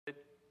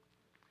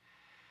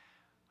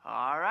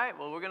All right,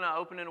 well, we're going to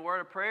open in a word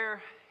of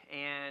prayer.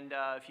 And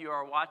if you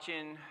are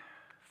watching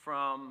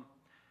from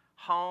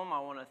home,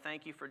 I want to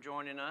thank you for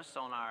joining us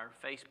on our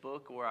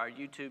Facebook or our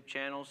YouTube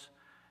channels.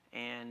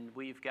 And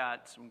we've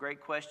got some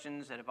great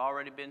questions that have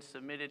already been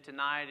submitted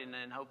tonight. And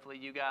then hopefully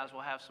you guys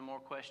will have some more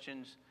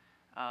questions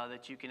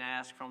that you can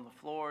ask from the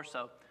floor.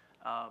 So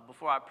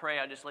before I pray,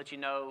 I'll just let you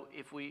know,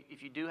 if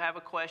you do have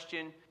a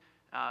question,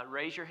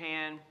 raise your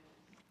hand.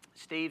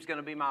 Steve's going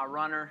to be my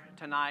runner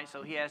tonight,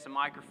 so he has the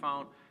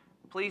microphone.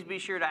 Please be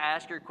sure to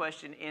ask your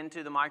question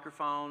into the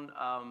microphone,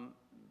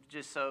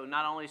 just so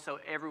not only so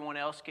everyone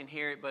else can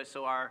hear it, but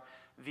so our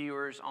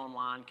viewers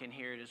online can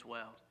hear it as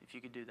well, if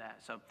you could do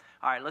that. So,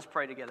 all right, let's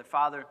pray together.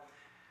 Father,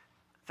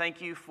 thank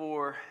you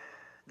for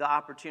the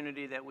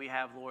opportunity that we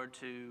have, Lord,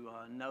 to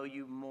know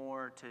you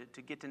more,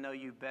 to get to know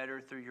you better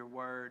through your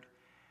word.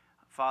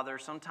 Father,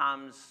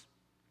 sometimes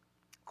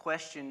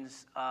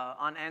questions,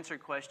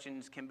 unanswered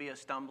questions can be a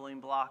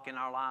stumbling block in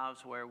our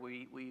lives where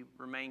we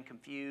remain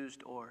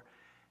confused, or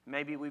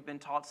maybe we've been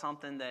taught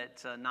something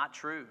that's not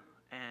true,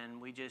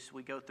 and we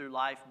go through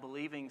life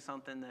believing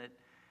something that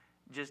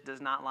just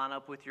does not line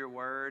up with your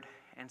word.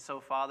 And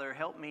so, Father,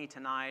 help me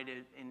tonight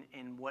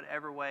in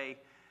whatever way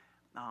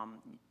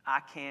I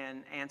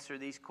can answer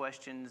these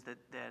questions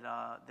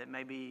that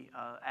may be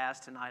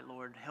asked tonight,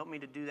 Lord. Help me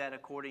to do that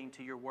according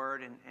to your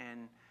word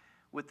and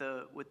with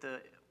the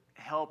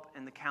help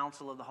and the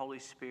counsel of the Holy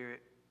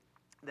Spirit,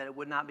 that it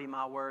would not be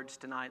my words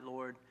tonight,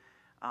 Lord,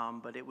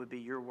 but it would be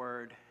your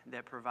word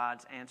that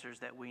provides answers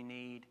that we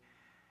need.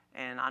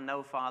 And I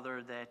know,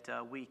 Father,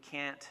 that we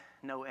can't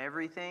know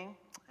everything,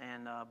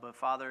 but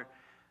Father,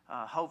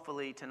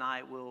 hopefully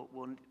tonight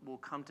we'll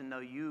come to know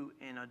you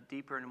in a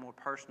deeper and a more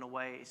personal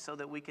way, so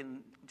that we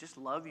can just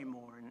love you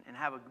more and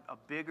have a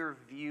bigger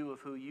view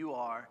of who you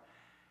are.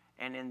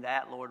 And in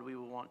that, Lord, we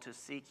will want to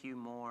seek you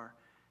more,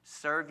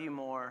 serve you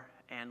more,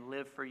 and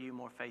live for you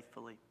more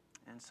faithfully.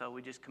 And so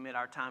we just commit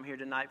our time here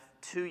tonight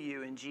to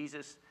you in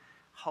Jesus'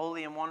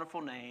 holy and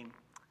wonderful name.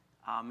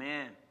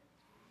 Amen.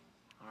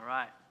 All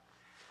right.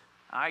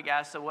 All right,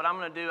 guys, so what I'm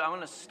going to do, I'm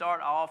going to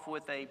start off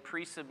with a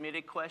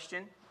pre-submitted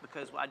question,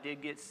 because I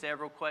did get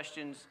several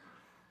questions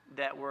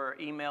that were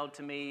emailed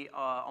to me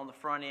on the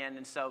front end.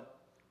 And so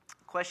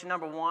question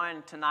number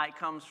one tonight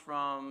comes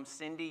from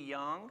Cindy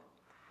Young.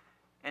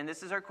 And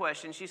this is her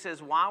question. She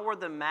says, why were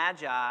the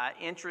Magi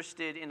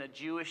interested in a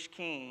Jewish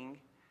king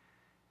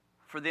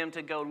for them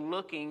to go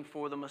looking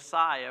for the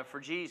Messiah,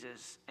 for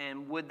Jesus?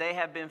 And would they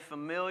have been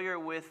familiar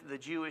with the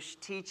Jewish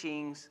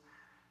teachings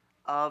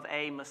of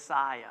a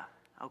Messiah?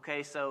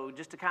 Okay, so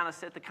just to kind of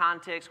set the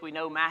context, we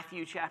know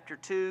Matthew chapter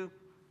 2,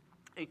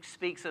 it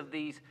speaks of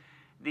these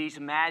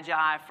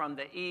Magi from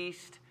the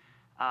east.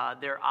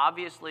 They're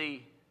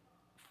obviously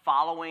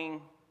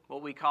following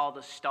what we call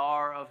the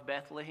Star of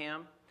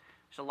Bethlehem.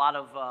 There's a lot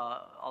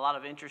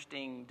of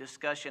interesting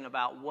discussion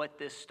about what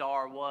this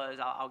star was.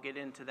 I'll get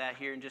into that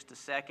here in just a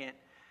second.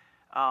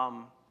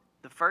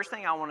 The first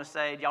thing I want to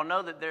say, y'all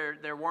know that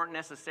there weren't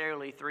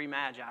necessarily three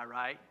Magi,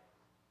 right?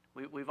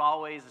 We've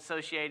always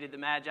associated the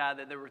Magi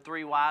that there were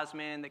three wise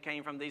men that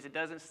came from these. It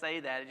doesn't say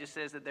that. It just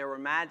says that there were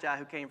Magi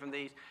who came from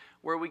these.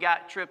 Where we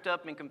got tripped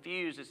up and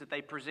confused is that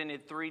they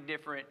presented three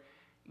different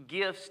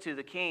gifts to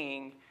the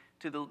king,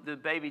 to the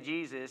baby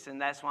Jesus, and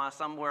that's why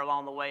somewhere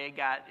along the way it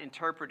got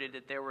interpreted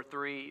that there were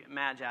three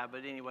Magi.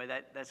 But anyway,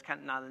 that's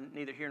kind of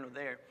neither here nor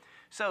there.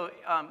 So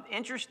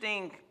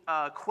interesting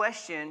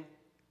question.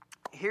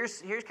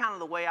 Here's kind of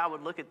the way I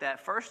would look at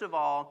that. First of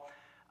all,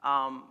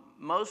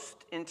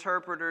 most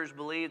interpreters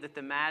believe that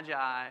the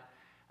Magi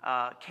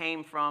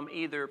came from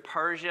either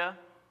Persia,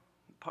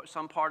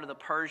 some part of the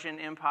Persian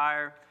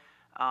Empire,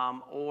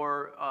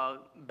 or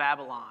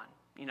Babylon.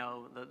 You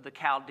know, the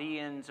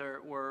Chaldeans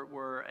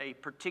were a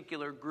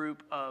particular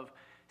group of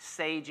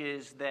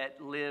sages that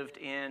lived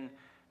in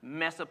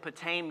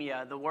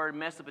Mesopotamia. The word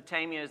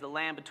Mesopotamia is the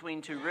land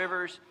between two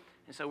rivers.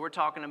 And so we're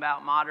talking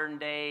about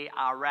modern-day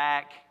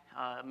Iraq,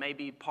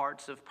 maybe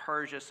parts of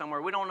Persia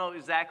somewhere. We don't know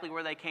exactly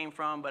where they came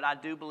from, but I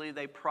do believe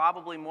they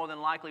probably more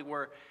than likely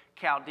were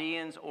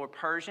Chaldeans or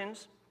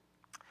Persians.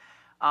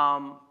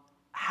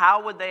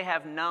 How would they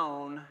have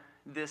known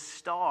this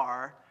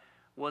star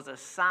was a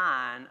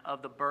sign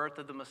of the birth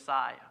of the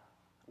Messiah?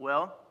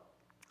 Well,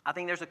 I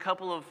think there's a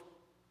couple of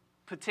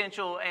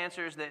potential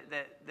answers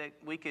that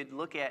we could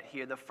look at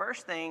here. The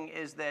first thing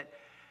is that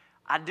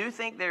I do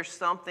think there's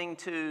something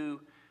to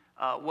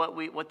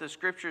what the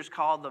scriptures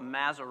call the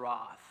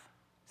Mazzaroth.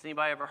 Has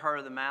anybody ever heard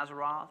of the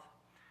Mazzaroth?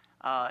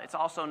 It's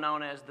also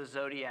known as the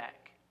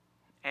Zodiac.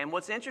 And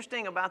what's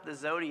interesting about the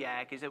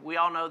Zodiac is that we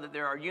all know that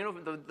there are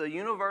the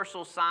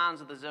universal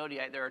signs of the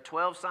Zodiac. There are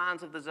 12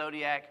 signs of the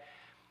Zodiac.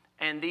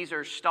 And these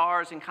are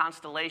stars and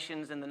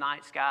constellations in the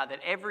night sky that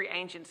every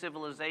ancient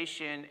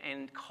civilization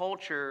and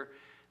culture,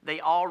 they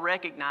all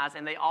recognize,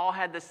 and they all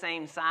had the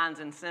same signs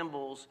and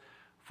symbols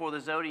for the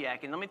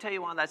zodiac. And let me tell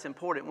you why that's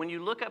important. When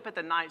you look up at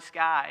the night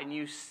sky and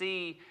you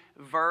see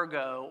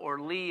Virgo or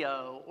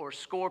Leo or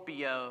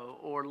Scorpio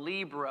or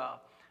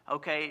Libra,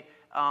 okay,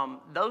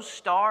 those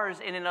stars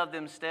in and of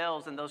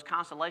themselves and those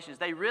constellations,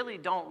 they really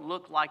don't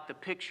look like the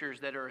pictures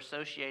that are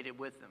associated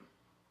with them.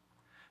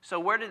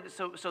 So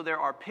there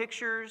are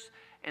pictures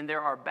and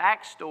there are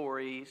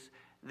backstories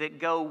that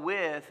go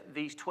with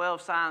these 12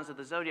 signs of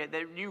the zodiac.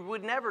 That you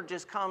would never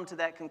just come to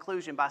that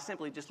conclusion by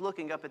simply just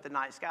looking up at the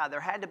night sky. There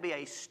had to be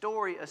a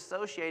story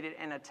associated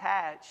and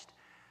attached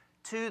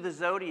to the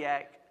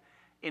zodiac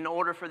in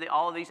order for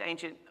all of these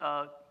ancient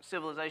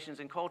civilizations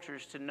and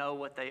cultures to know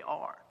what they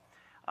are.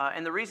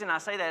 And the reason I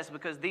say that is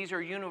because these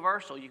are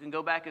universal. You can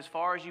go back as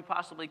far as you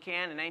possibly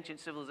can in ancient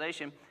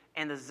civilization,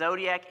 and the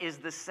zodiac is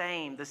the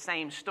same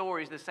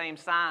stories, the same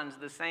signs,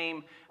 the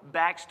same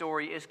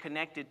backstory is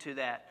connected to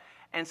that.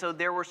 And so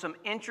there were some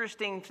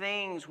interesting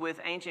things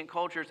with ancient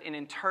cultures in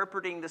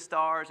interpreting the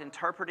stars,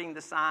 interpreting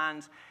the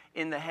signs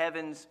in the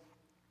heavens.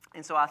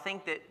 And so I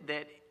think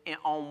that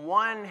on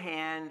one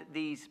hand,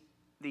 these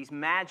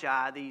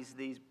magi,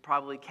 these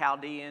probably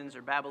Chaldeans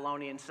or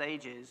Babylonian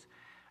sages,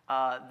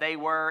 they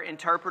were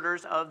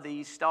interpreters of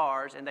these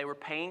stars, and they were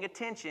paying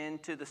attention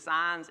to the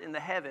signs in the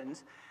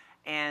heavens.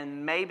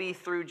 And maybe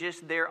through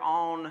just their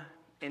own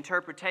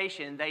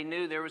interpretation, they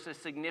knew there was a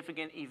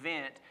significant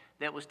event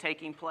that was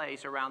taking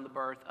place around the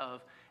birth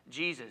of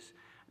Jesus.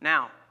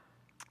 Now,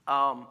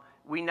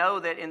 we know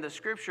that in the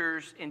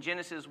scriptures in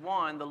Genesis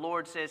 1, the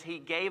Lord says he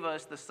gave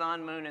us the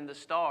sun, moon, and the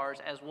stars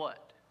as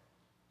what?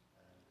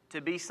 To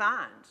be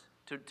signs,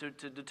 to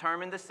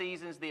determine the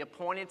seasons, the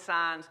appointed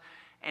signs,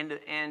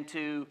 and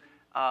to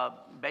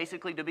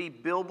basically to be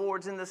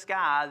billboards in the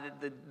sky,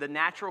 the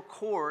natural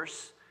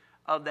course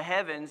of the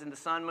heavens and the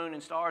sun, moon,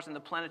 and stars and the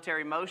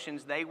planetary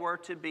motions, they were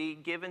to be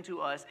given to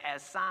us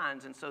as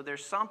signs. And so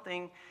there's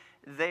something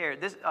there.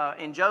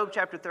 In Job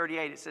chapter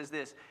 38, it says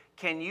this: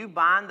 can you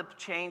bind the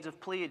chains of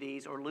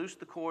Pleiades or loose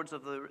the cords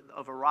of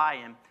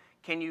Orion?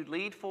 Can you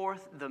lead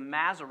forth the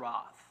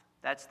Mazzaroth?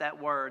 That's that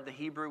word, the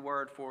Hebrew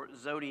word for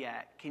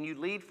zodiac. Can you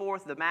lead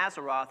forth the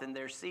Mazzaroth in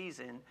their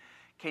season?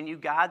 Can you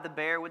guide the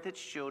bear with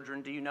its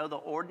children? Do you know the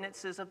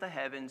ordinances of the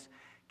heavens?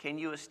 Can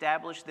you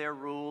establish their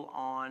rule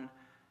on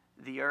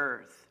the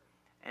earth?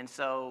 And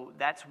so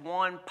that's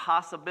one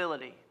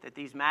possibility, that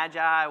these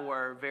magi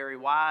were very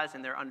wise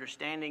in their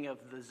understanding of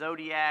the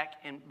zodiac.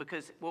 And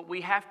because what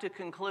we have to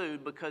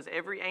conclude, because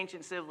every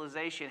ancient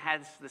civilization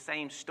has the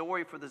same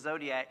story for the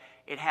zodiac,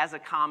 it has a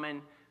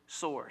common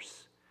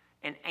source,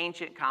 an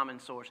ancient common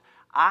source.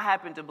 I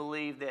happen to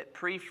believe that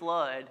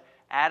pre-flood,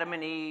 Adam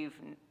and Eve,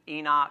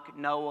 Enoch,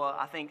 Noah,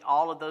 I think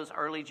all of those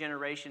early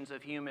generations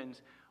of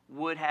humans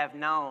would have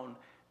known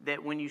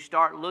that when you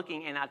start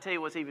looking, and I tell you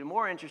what's even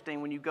more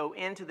interesting, when you go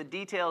into the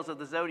details of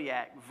the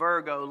zodiac,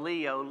 Virgo,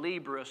 Leo,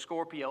 Libra,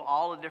 Scorpio,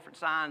 all the different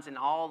signs and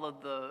all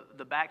of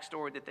the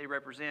backstory that they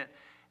represent,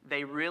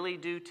 they really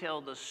do tell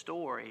the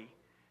story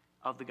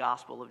of the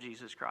gospel of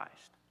Jesus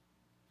Christ.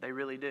 They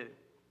really do.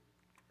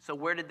 So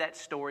where did that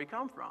story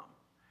come from?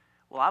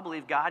 Well, I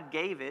believe God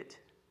gave it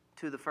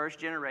to the first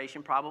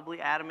generation,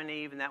 probably Adam and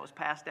Eve, and that was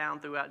passed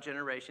down throughout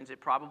generations. It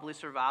probably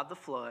survived the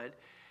flood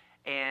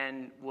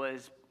and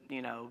was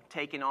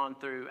taken on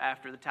through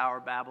after the Tower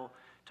of Babel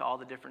to all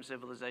the different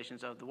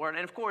civilizations of the world.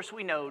 And of course,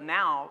 we know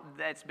now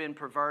that's been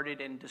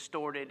perverted and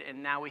distorted,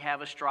 and now we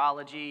have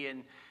astrology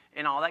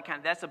and all that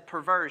that's a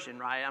perversion,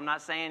 right? I'm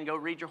not saying go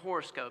read your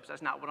horoscopes.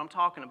 That's not what I'm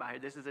talking about here.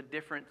 This is a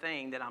different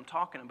thing that I'm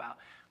talking about.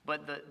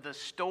 But the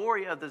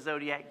story of the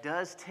zodiac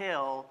does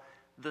tell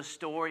the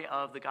story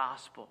of the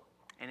gospel.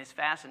 And it's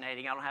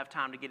fascinating. I don't have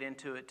time to get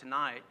into it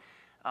tonight.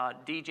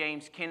 D.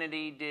 James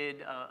Kennedy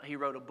he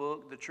wrote a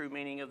book, The True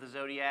Meaning of the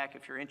Zodiac,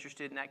 if you're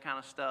interested in that kind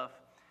of stuff.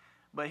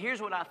 But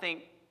here's what I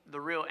think the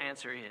real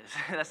answer is.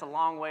 That's a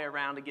long way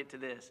around to get to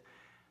this.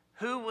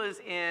 Who was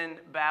in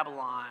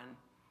Babylon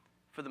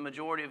for the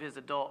majority of his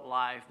adult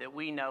life that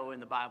we know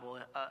in the Bible,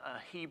 a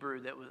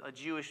Hebrew, that was a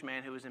Jewish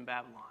man who was in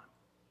Babylon?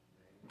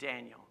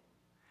 Daniel.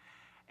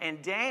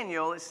 And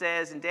Daniel, it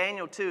says in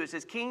Daniel 2, it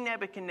says, King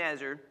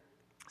Nebuchadnezzar,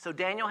 so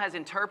Daniel has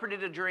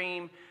interpreted a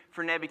dream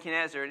for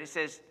Nebuchadnezzar, and it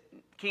says,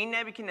 King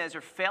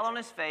Nebuchadnezzar fell on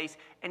his face,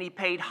 and he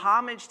paid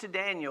homage to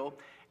Daniel,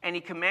 and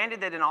he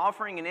commanded that an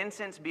offering and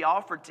incense be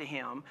offered to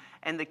him.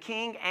 And the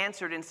king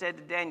answered and said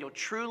to Daniel,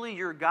 truly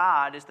your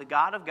God is the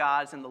God of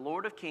gods and the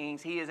Lord of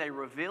kings. He is a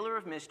revealer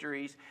of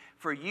mysteries,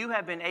 for you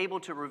have been able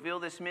to reveal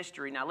this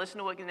mystery. Now listen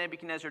to what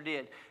Nebuchadnezzar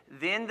did.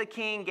 Then the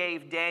king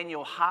gave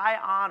Daniel high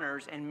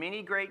honors and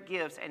many great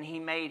gifts, and he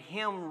made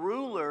him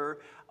ruler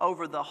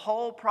over the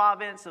whole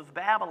province of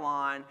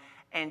Babylon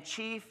and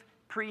chief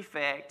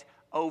prefect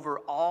over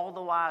all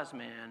the wise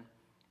men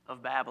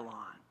of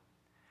Babylon.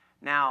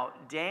 Now,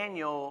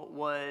 Daniel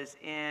was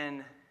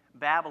in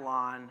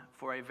Babylon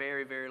for a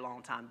very, very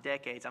long time,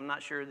 decades. I'm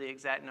not sure the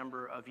exact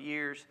number of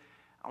years.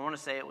 I want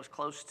to say it was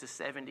close to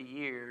 70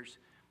 years,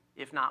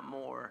 if not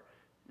more,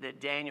 that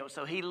Daniel,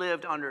 so he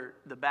lived under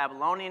the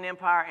Babylonian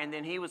Empire, and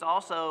then he was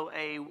also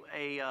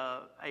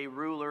a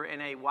ruler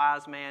and a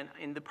wise man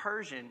in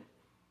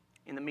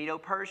the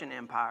Medo-Persian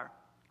Empire.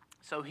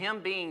 So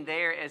him being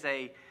there as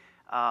a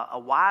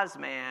wise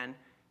man,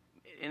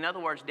 in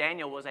other words,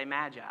 Daniel was a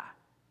magi.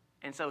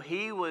 And so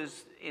he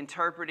was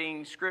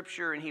interpreting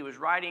Scripture, and he was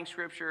writing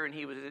Scripture, and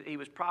he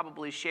was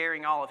probably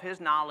sharing all of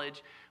his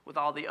knowledge with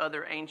all the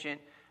other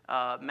ancient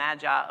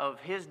magi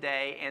of his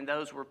day, and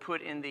those were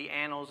put in the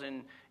annals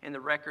and in the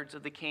records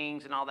of the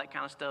kings and all that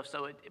kind of stuff.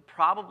 So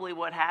probably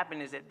what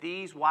happened is that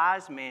these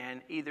wise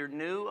men either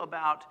knew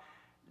about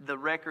the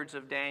records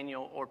of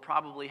Daniel or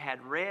probably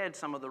had read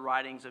some of the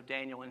writings of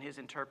Daniel and his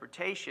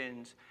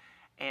interpretations,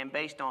 and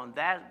based on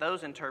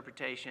those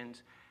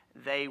interpretations,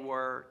 they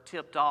were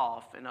tipped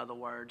off, in other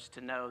words, to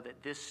know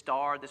that this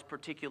star, this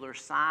particular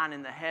sign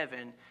in the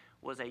heaven,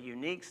 was a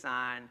unique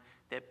sign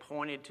that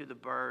pointed to the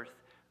birth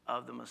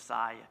of the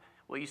Messiah.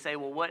 Well, you say,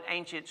 well, what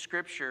ancient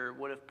scripture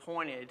would have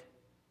pointed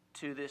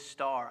to this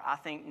star? I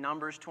think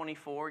Numbers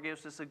 24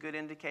 gives us a good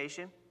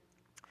indication.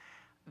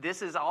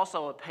 This is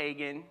also a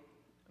pagan,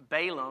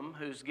 Balaam,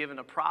 who's given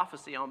a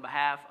prophecy on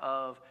behalf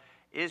of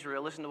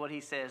Israel. Listen to what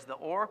he says. The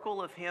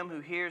oracle of him who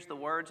hears the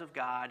words of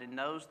God and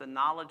knows the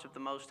knowledge of the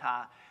Most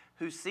High,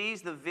 who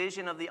sees the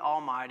vision of the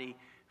Almighty,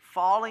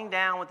 falling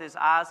down with his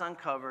eyes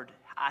uncovered.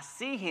 I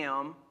see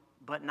him,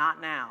 but not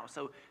now.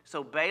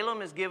 So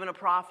Balaam is given a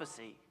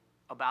prophecy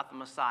about the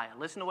Messiah.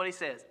 Listen to what he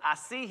says. I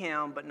see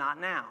him, but not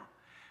now.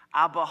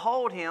 I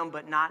behold him,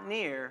 but not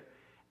near.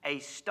 A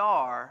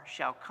star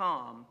shall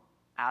come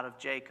out of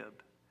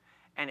Jacob,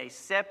 and a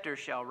scepter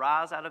shall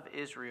rise out of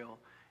Israel,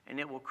 and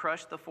it will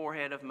crush the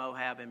forehead of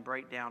Moab and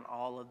break down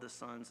all of the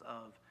sons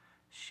of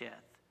Sheth.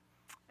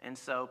 And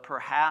so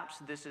perhaps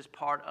this is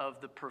part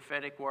of the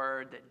prophetic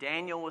word that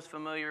Daniel was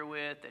familiar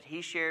with, that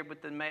he shared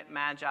with the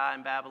Magi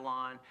in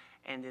Babylon,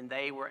 and then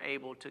they were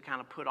able to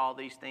kind of put all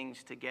these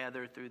things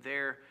together through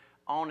their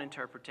own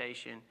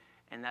interpretation,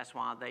 and that's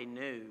why they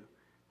knew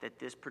that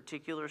this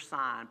particular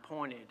sign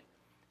pointed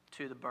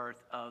to the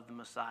birth of the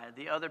Messiah.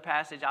 The other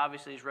passage,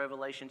 obviously, is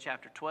Revelation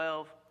chapter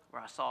 12,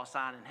 where I saw a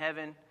sign in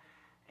heaven,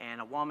 and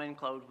a woman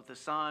clothed with the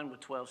sun with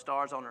 12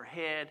 stars on her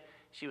head.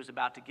 She was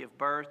about to give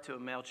birth to a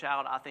male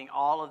child. I think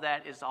all of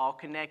that is all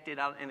connected.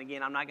 And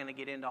again, I'm not going to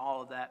get into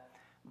all of that.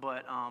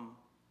 But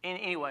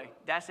anyway,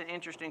 that's an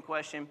interesting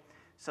question.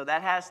 So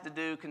that has to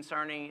do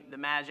concerning the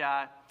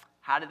Magi.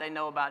 How did they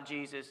know about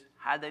Jesus?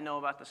 How did they know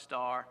about the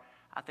star?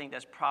 I think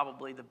that's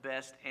probably the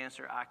best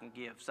answer I can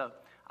give. So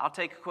I'll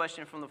take a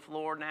question from the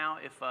floor now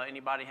if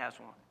anybody has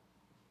one.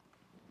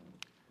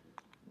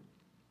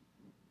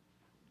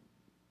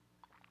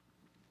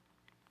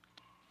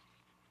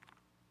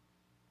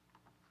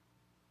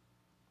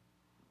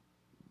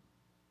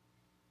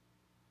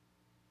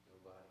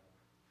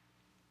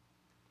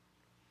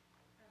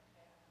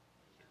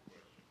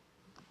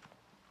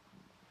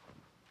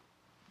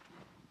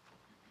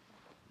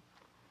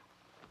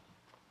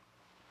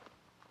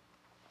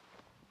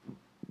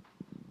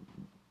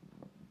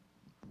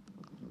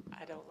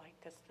 I don't like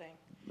this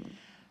thing.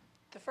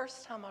 The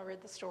first time I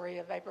read the story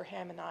of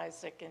Abraham and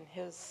Isaac and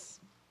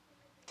his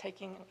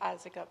taking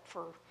Isaac up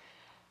for,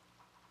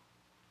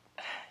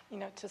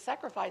 to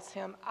sacrifice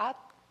him, I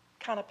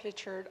kind of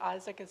pictured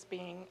Isaac as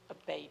being a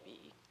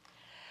baby.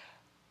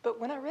 But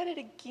when I read it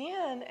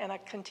again and I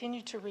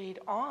continued to read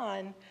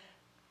on,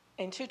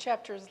 and 2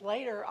 chapters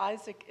later,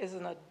 Isaac is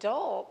an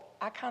adult,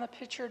 I kind of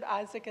pictured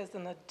Isaac as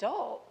an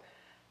adult,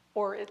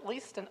 or at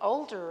least an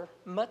older,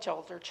 much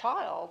older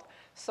child.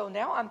 So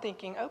now I'm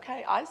thinking,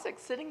 okay,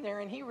 Isaac's sitting there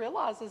and he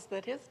realizes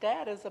that his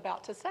dad is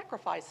about to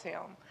sacrifice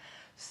him.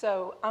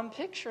 So I'm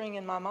picturing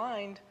in my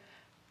mind,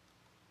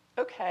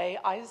 okay,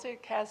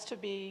 Isaac has to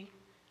be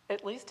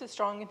at least as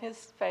strong in his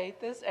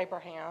faith as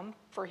Abraham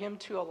for him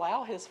to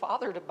allow his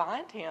father to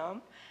bind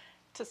him,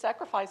 to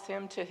sacrifice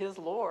him to his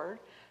Lord.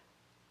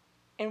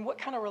 And what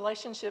kind of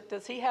relationship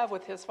does he have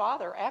with his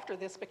father after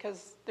this?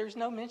 Because there's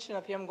no mention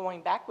of him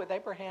going back with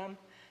Abraham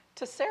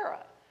to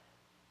Sarah.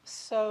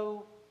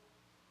 So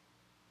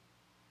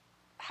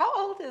how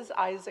old is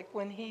Isaac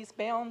when he's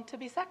bound to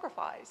be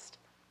sacrificed?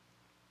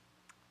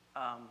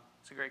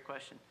 It's a great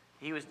question.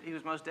 He was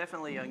most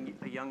definitely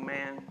a young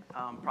man,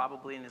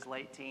 probably in his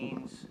late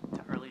teens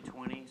to early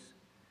 20s.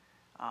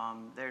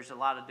 There's a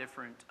lot of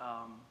different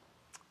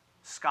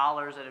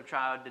scholars that have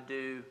tried to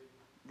do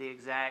the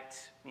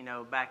exact,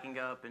 backing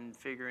up and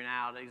figuring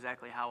out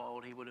exactly how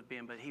old he would have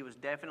been. But he was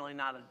definitely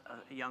not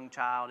a young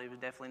child. He was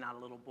definitely not a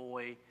little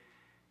boy.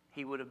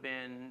 He would have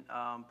been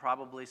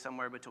probably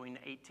somewhere between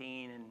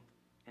 18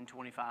 and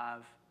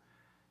 25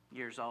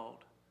 years old.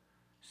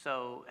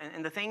 So,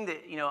 and the thing that,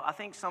 I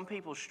think some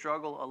people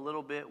struggle a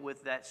little bit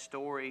with that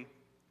story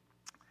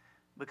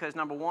because,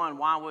 number one,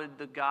 why would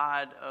the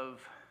God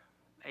of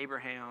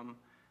Abraham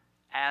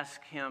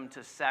ask him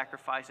to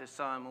sacrifice his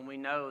son when we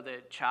know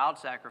that child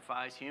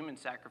sacrifice, human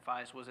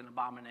sacrifice, was an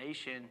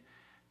abomination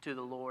to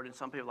the Lord? And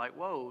some people are like,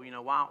 whoa,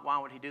 why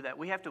would he do that?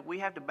 We have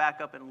to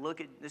back up and look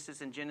at, this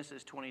is in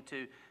Genesis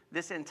 22.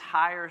 This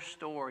entire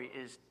story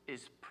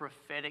is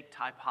prophetic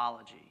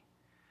typology.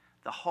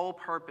 The whole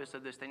purpose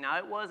of this thing. Now,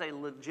 it was a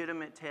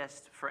legitimate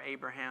test for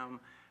Abraham,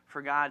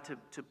 for God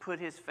to put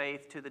his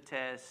faith to the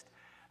test.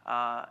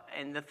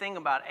 And the thing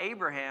about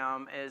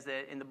Abraham is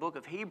that in the book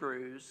of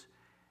Hebrews,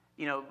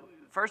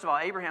 first of all,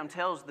 Abraham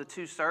tells the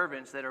two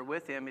servants that are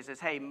with him, he says,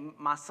 hey,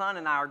 my son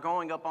and I are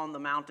going up on the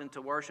mountain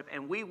to worship,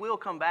 and we will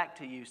come back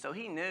to you. So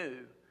he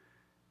knew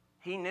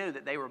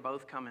that they were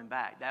both coming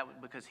back. That was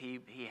because he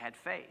had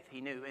faith.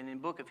 He knew. And in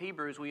the book of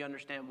Hebrews, we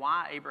understand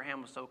why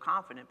Abraham was so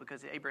confident,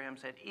 because Abraham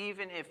said,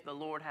 even if the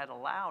Lord had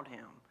allowed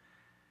him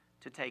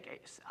to take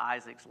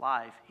Isaac's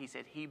life, he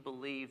said he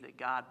believed that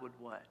God would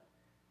what?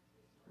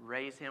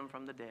 Raise him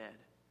from the dead.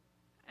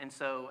 And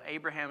so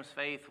Abraham's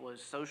faith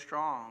was so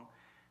strong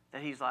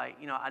that he's like,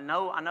 I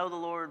know the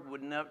Lord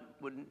would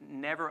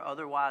never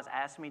otherwise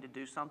ask me to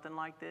do something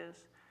like this,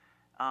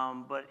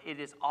 but it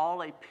is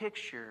all a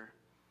picture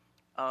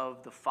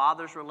of the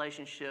Father's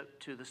relationship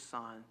to the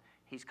Son.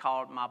 He's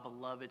called my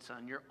beloved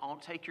Son.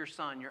 Take your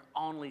son, your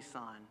only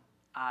son,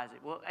 Isaac.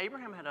 Well,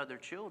 Abraham had other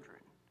children.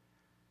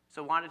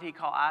 So why did he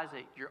call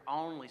Isaac your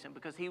only son?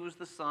 Because he was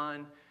the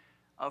son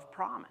of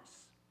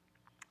promise.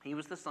 He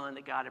was the son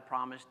that God had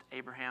promised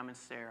Abraham and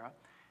Sarah.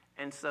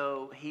 And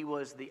so he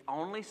was the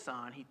only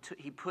son.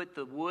 He put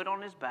the wood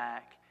on his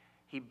back.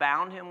 He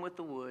bound him with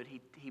the wood.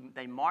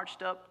 They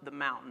marched up the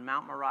mountain,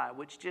 Mount Moriah,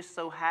 which just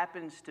so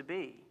happens to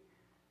be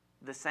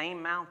the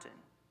same mountain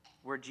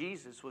where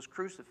Jesus was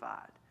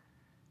crucified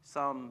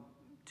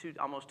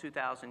almost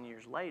 2,000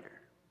 years later.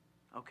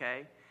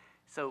 Okay?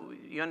 So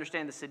you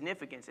understand the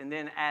significance. And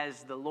then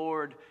as the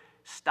Lord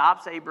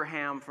stops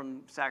Abraham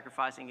from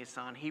sacrificing his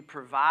son, he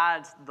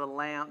provides the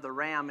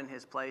ram in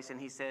his place, and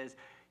he says,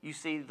 you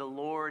see, the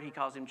Lord, he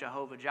calls him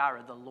Jehovah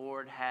Jireh, the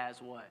Lord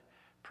has what?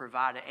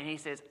 Provided. And he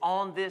says,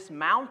 on this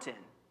mountain,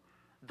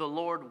 the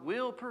Lord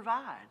will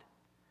provide.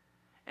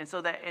 And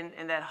so that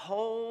that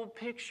whole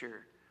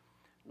picture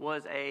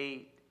was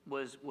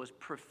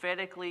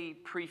prophetically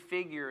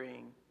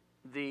prefiguring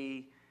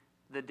the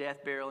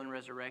death, burial, and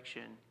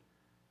resurrection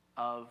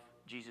of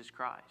Jesus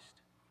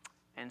Christ.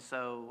 And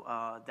so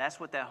that's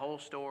what that whole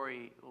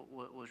story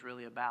was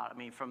really about. I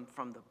mean, from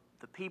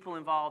the people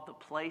involved, the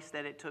place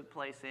that it took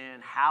place in,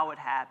 how it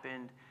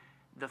happened,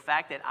 the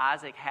fact that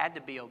Isaac had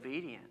to be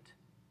obedient.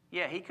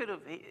 Yeah, he could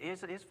have.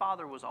 His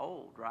father was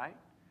old, right?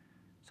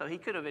 So he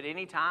could have at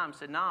any time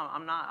said, "No,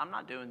 I'm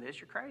not doing this.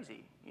 You're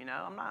crazy.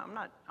 I'm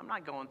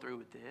not going through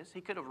with this."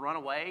 He could have run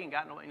away and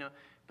gotten away,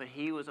 but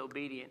he was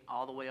obedient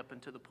all the way up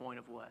until the point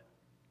of what?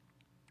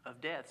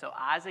 Of death. So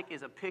Isaac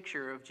is a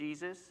picture of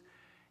Jesus,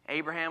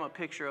 Abraham a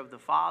picture of the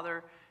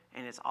Father,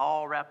 and it's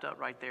all wrapped up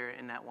right there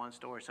in that one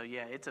story. So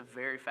yeah, it's a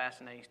very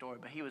fascinating story.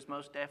 But he was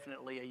most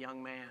definitely a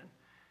young man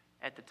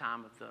at the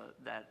time of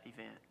that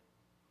event.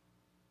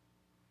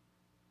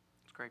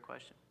 It's a great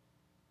question.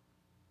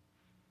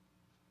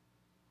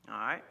 All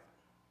right.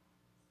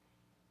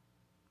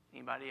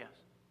 Anybody else?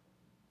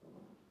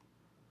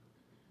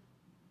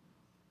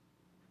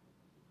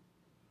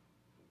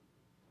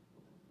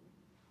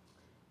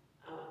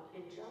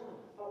 In Jonah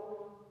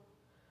 4,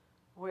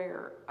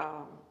 where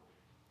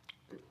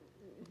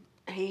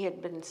he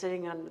had been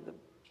sitting under the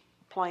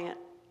plant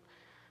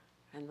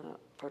and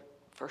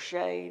for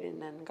shade,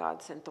 and then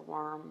God sent the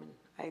worm and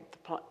ate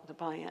the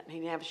plant, and he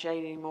didn't have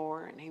shade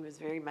anymore, and he was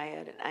very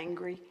mad and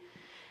angry.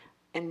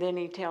 And then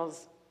he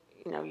tells,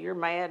 you're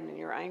mad and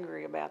you're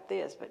angry about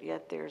this, but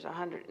yet there's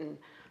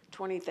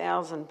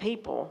 120,000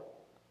 people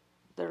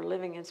that are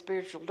living in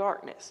spiritual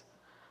darkness.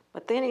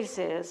 But then he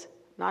says,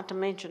 not to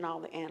mention all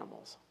the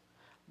animals.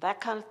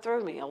 That kind of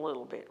threw me a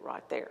little bit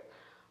right there.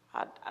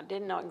 I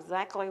didn't know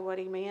exactly what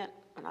he meant,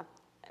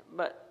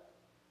 but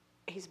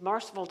he's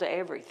merciful to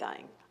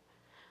everything.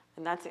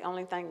 And that's the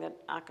only thing that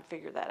I could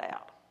figure that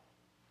out.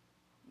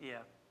 Yeah.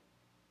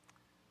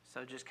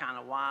 So just kind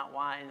of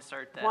why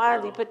insert that? Why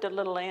did he put the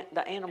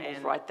animals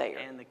right there?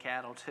 And the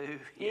cattle too.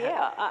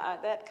 Yeah,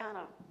 that kind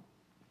of.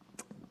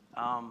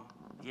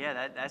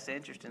 That's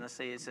interesting. Let's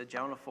see. It says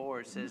Jonah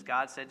 4. It says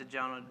God said to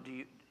Jonah,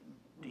 "Do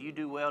you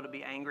do well to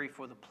be angry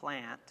for the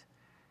plant?"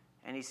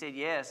 And he said,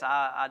 "Yes,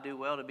 I do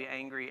well to be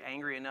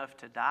angry enough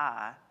to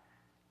die."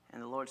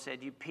 And the Lord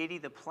said, "You pity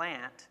the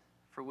plant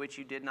for which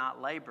you did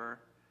not labor,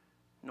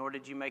 nor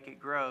did you make it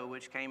grow,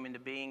 which came into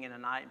being in a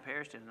night and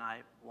perished in a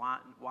night.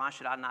 Why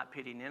should I not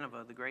pity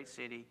Nineveh, the great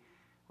city,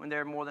 when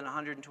there are more than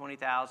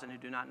 120,000 who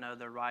do not know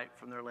their right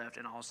from their left,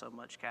 and also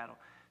much cattle?"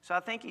 So I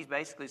think he's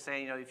basically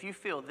saying, if you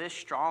feel this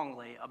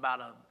strongly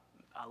about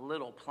a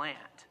little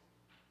plant,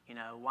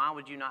 why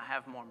would you not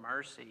have more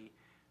mercy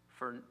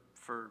for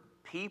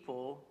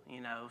people,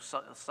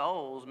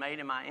 souls made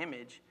in my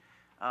image,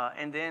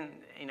 and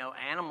then,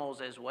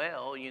 animals as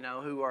well,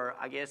 who are,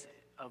 I guess,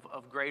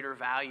 of greater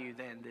value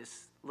than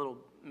this little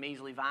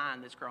measly vine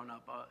that's grown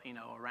up,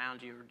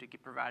 around you or to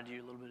provide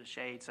you a little bit of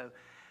shade. So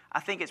I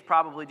think it's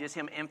probably just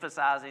him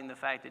emphasizing the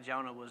fact that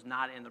Jonah was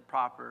not in the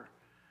proper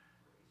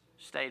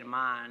state of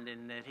mind,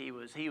 and that he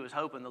was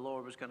hoping the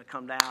Lord was going to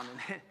come down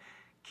and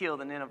kill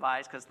the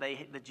Ninevites, because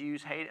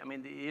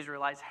the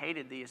Israelites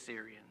hated the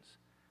Assyrians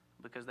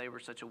because they were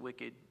such a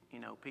wicked,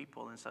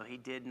 people. And so he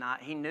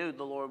knew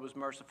the Lord was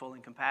merciful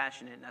and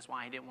compassionate, and that's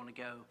why he didn't want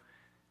to go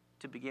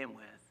to begin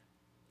with.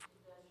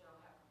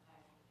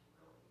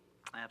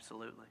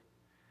 Absolutely.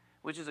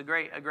 which is a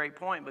great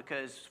point,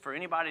 because for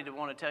anybody to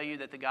want to tell you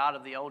that the God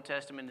of the Old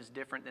Testament is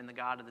different than the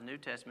God of the New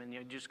Testament,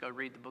 you just go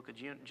read the book of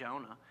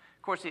Jonah.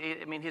 Of course,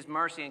 his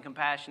mercy and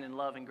compassion and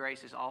love and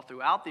grace is all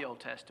throughout the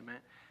Old Testament,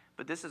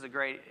 but this is a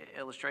great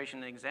illustration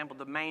and example.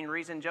 The main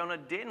reason Jonah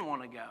didn't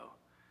want to go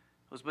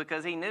was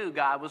because he knew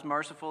God was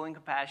merciful and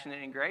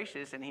compassionate and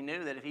gracious, and he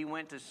knew that if he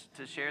went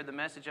to share the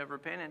message of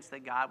repentance,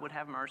 that God would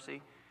have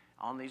mercy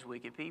on these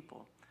wicked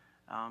people.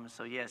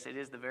 So yes, it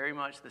is very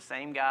much the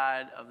same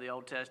God of the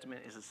Old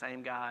Testament is the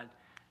same God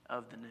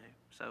of the New.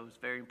 So it's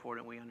very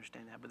important we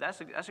understand that. But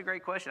that's a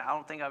great question. I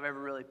don't think I've ever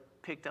really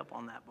picked up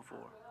on that before.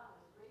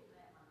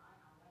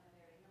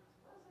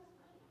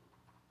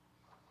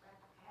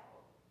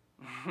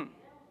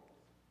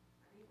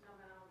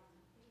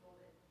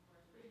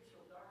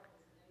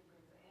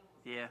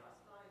 Yeah.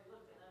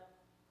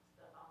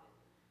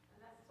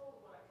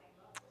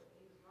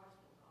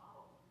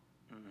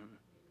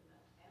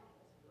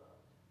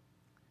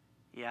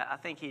 Yeah, I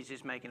think he's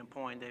just making a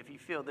point that if you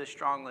feel this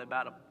strongly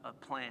about a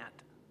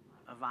plant,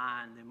 a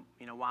vine,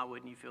 then why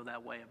wouldn't you feel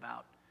that way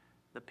about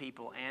the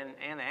people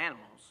and the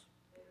animals,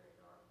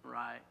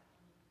 right?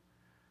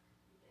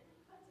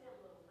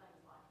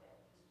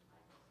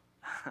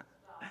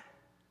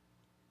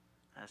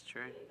 That's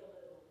true.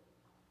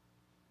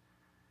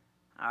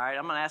 All right,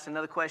 I'm going to ask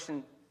another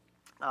question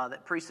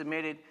that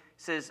pre-submitted. It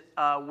says,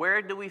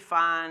 where do we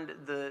find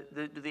do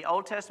the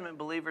Old Testament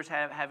believers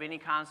have any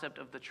concept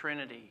of the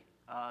Trinity?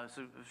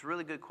 So it's a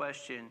really good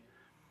question.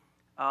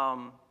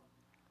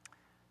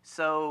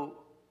 So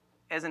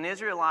as an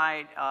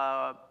Israelite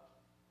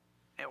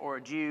or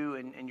a Jew,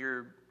 and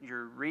you're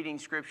reading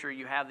Scripture,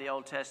 you have the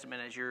Old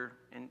Testament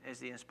as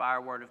the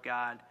inspired Word of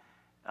God.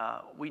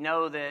 We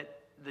know that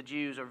the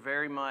Jews are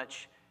very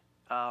much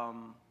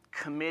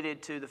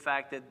committed to the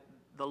fact that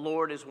the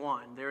Lord is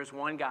one. There is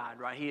one God,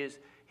 right? He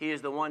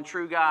is the one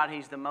true God.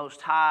 He's the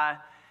Most High.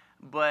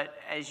 But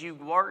as you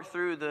work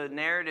through the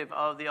narrative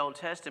of the Old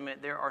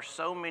Testament, there are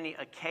so many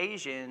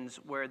occasions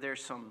where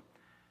there's some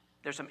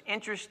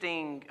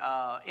interesting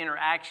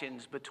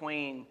interactions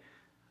between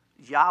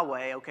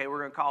Yahweh, okay, we're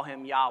going to call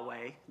him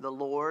Yahweh, the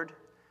Lord,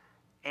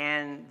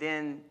 and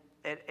then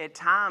at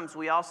times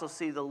we also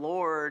see the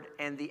Lord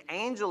and the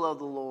angel of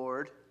the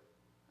Lord,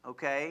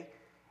 okay,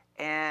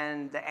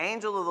 and the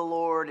angel of the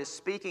Lord is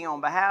speaking on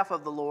behalf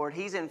of the Lord.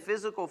 He's in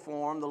physical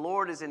form. The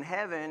Lord is in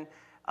heaven.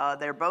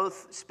 They're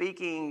both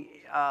speaking,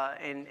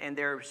 and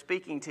they're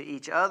speaking to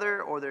each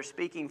other, or they're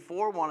speaking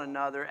for one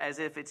another as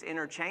if it's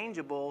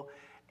interchangeable.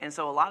 And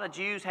so a lot of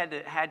Jews had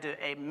to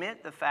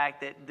admit the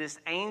fact that this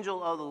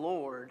angel of the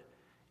Lord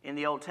in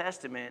the Old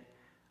Testament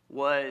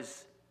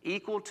was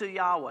equal to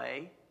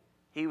Yahweh.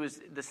 He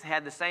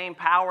had the same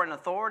power and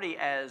authority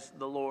as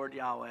the Lord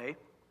Yahweh,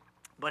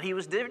 but he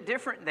was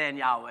different than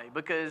Yahweh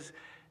because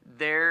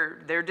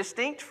they're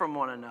distinct from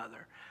one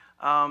another.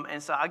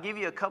 And so I'll give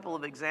you a couple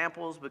of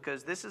examples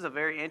because this is a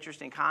very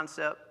interesting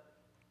concept.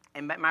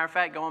 And matter of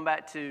fact, going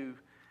back to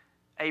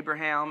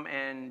Abraham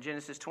and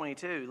Genesis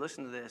 22,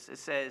 listen to this. It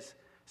says,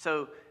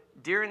 so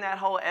during that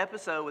whole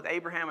episode with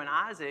Abraham and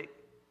Isaac,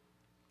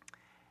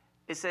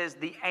 it says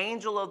the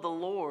angel of the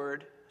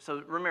Lord,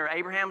 so remember,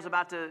 Abraham's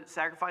about to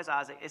sacrifice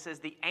Isaac. It says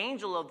the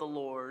angel of the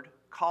Lord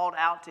called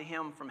out to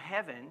him from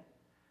heaven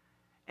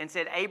and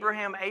said,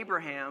 Abraham,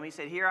 Abraham. He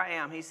said, here I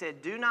am. He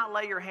said, do not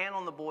lay your hand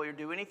on the boy or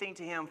do anything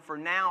to him, for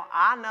now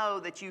I know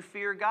that you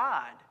fear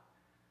God.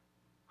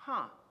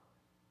 Well,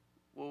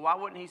 why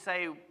wouldn't he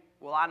say,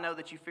 well, I know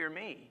that you fear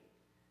me?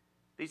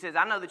 He says,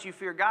 I know that you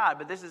fear God,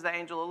 but this is the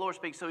angel of the Lord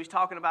speaks. So he's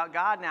talking about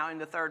God now in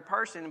the third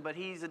person, but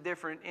he's a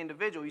different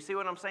individual. You see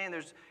what I'm saying?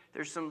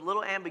 There's some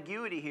little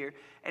ambiguity here.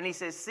 And he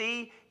says,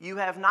 see, you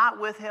have not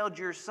withheld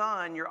your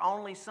son, your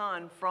only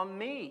son, from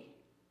me.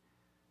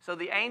 So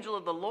the angel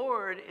of the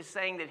Lord is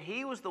saying that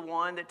he was the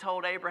one that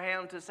told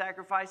Abraham to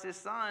sacrifice his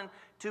son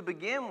to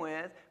begin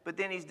with, but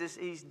then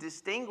he's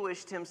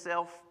distinguished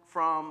himself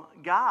from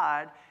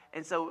God.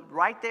 And so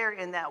right there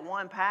in that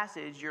one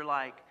passage, you're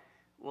like,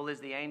 well,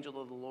 is the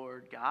angel of the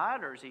Lord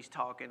God, or is he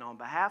talking on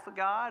behalf of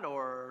God,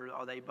 or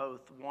are they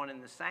both one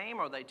and the same,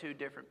 or are they two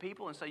different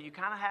people? And so you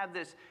kind of have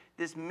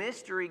this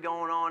mystery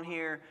going on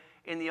here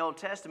in the Old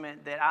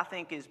Testament that I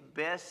think is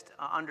best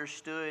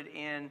understood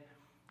in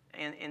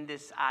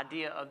this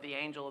idea of the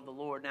angel of the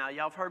Lord. Now,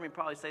 y'all have heard me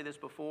probably say this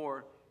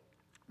before.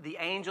 The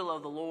angel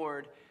of the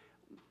Lord,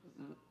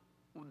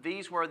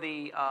 these were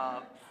the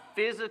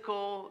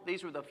physical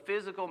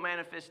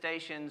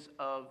manifestations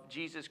of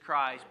Jesus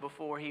Christ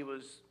before he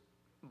was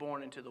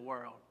born into the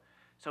world.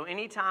 So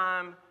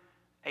anytime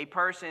a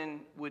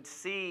person would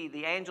see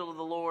the angel of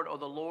the Lord or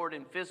the Lord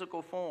in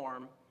physical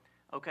form,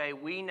 okay,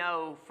 we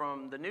know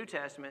from the New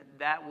Testament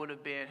that would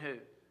have been who?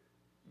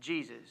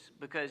 Jesus,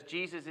 because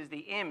Jesus is the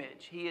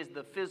image. He is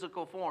the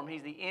physical form.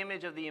 He's the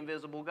image of the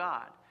invisible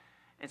God.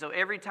 And so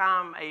every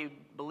time a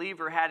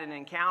believer had an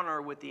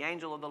encounter with the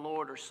angel of the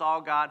Lord or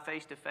saw God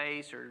face to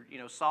face or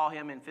saw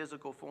him in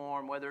physical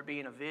form, whether it be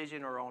in a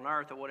vision or on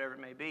earth or whatever it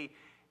may be,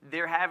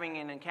 they're having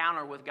an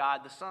encounter with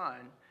God the Son.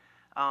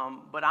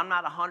 But I'm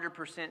not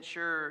 100%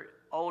 sure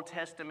Old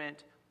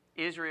Testament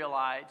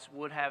Israelites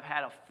would have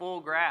had a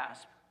full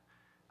grasp.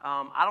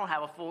 I don't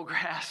have a full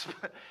grasp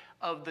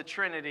of the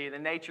Trinity, the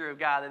nature of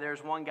God, that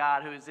there's one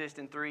God who exists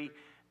in three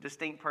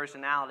distinct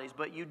personalities.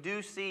 But you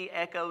do see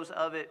echoes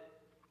of it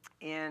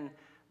in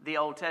the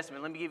Old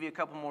Testament. Let me give you a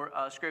couple more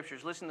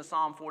scriptures. Listen to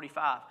Psalm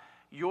 45.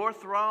 Your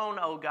throne,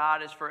 O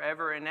God, is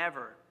forever and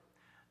ever.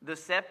 The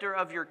scepter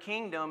of your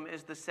kingdom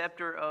is the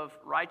scepter of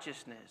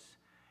righteousness.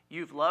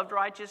 You've loved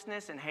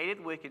righteousness and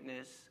hated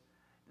wickedness.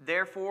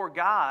 Therefore,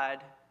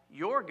 God,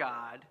 your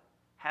God,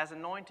 has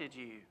anointed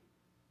you.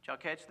 Did y'all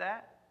catch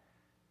that?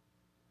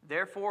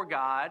 Therefore,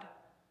 God,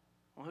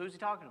 well, who's he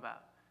talking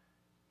about?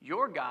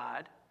 Your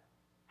God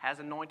has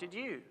anointed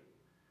you.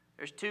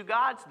 There's two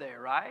gods there,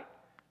 right?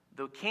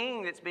 The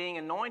king that's being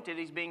anointed,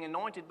 he's being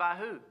anointed by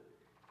who?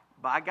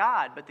 By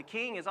God. But the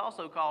king is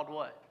also called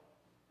what?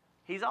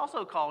 He's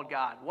also called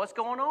God. What's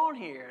going on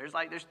here?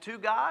 There's two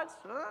gods?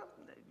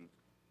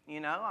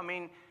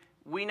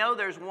 We know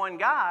there's one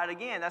God.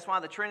 Again, that's why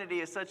the Trinity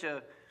is such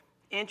a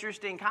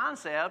interesting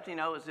concept.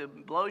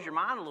 It blows your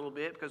mind a little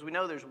bit because we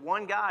know there's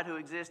one God who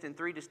exists in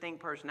three distinct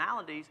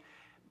personalities.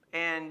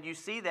 And you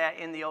see that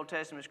in the Old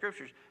Testament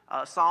scriptures.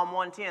 Psalm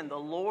 110, the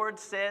Lord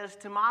says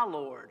to my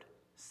Lord,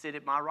 sit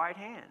at my right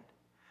hand.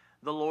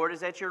 The Lord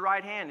is at your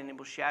right hand, and it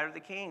will shatter the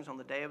kings on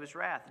the day of his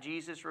wrath.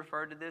 Jesus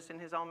referred to this in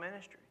his own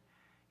ministry.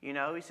 He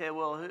said,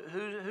 well,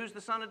 who's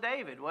the son of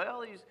David?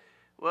 Well,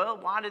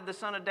 why did the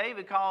son of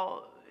David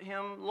call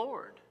him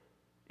Lord?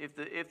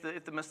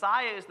 If the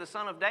Messiah is the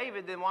son of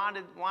David, then why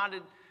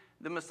did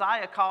the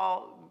Messiah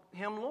call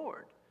him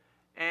Lord?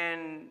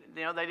 And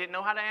they didn't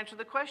know how to answer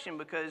the question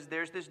because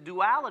there's this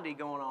duality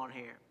going on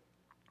here.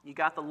 You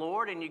got the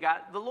Lord and you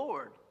got the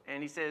Lord.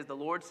 And he says, the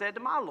Lord said to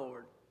my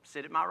Lord,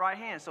 sit at my right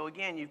hand. So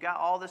again, you've got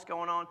all this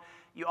going on.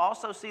 You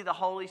also see the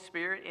Holy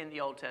Spirit in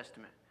the Old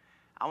Testament.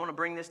 I want to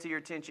bring this to your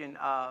attention.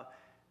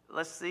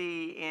 Let's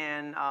see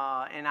in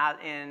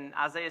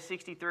Isaiah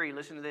 63,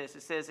 listen to this.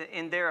 It says,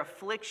 in their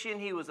affliction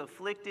he was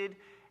afflicted,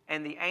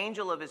 and the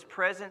angel of his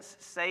presence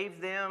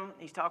saved them.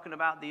 He's talking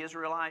about the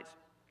Israelites.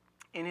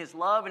 In his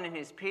love and in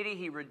his pity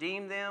he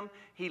redeemed them.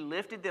 He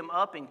lifted them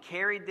up and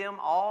carried them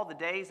all the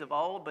days of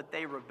old, but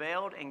they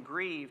rebelled and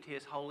grieved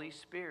his Holy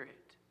Spirit.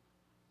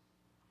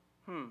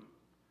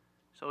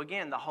 So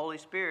again, the Holy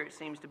Spirit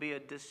seems to be a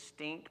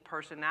distinct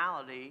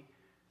personality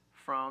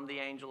from the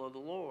angel of the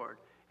Lord.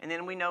 And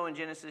then we know in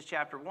Genesis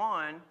chapter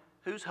 1,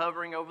 who's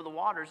hovering over the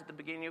waters at the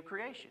beginning of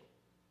creation?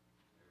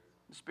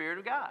 The Spirit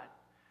of God.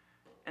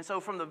 And so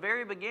from the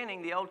very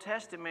beginning, the Old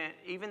Testament,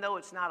 even though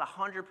it's not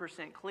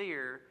 100%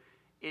 clear,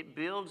 it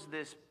builds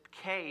this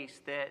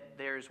case that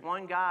there's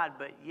one God,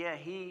 but yeah,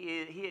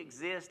 he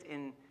exists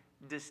in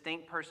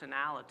distinct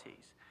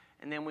personalities.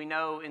 And then we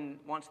know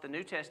once the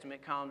New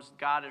Testament comes,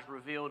 God is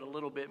revealed a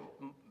little bit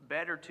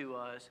better to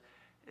us.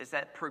 It's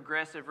that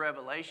progressive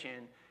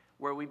revelation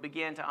where we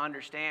begin to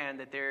understand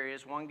that there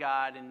is one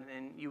God,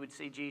 and you would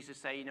see Jesus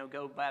say,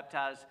 go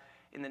baptize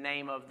in the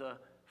name of the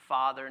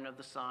Father and of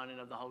the Son and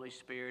of the Holy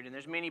Spirit. And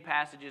there's many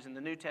passages in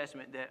the New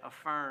Testament that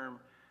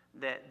affirm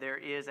that there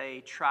is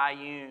a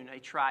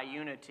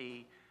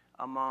triunity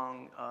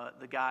among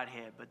the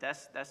Godhead. But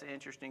that's an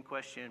interesting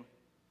question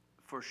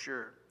for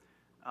sure.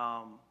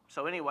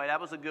 So anyway,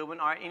 that was a good one.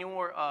 All right, any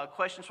more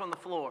questions from the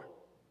floor?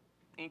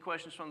 Any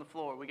questions from the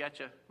floor? We got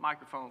your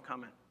microphone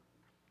coming.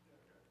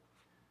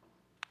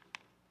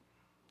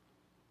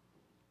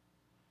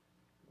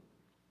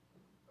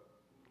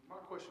 My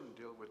question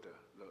deals with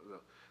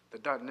the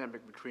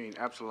dynamic between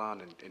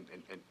Absalom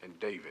and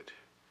David.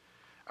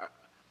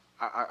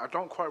 I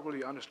don't quite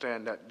really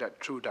understand that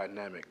true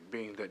dynamic,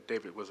 being that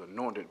David was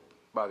anointed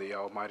by the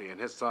Almighty and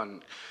his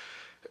son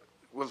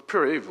was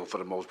pure evil for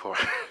the most part,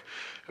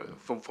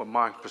 from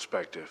my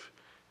perspective.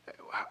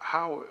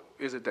 How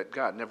is it that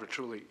God never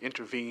truly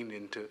intervened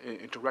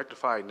into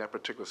rectifying that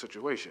particular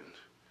situation?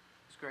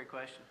 That's a great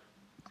question.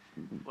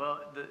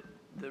 Well,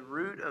 the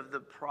root of the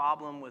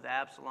problem with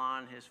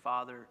Absalom and his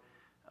father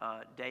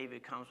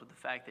David comes with the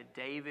fact that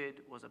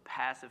David was a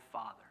passive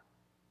father.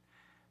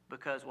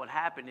 Because what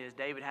happened is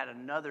David had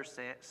another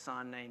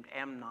son named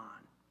Amnon.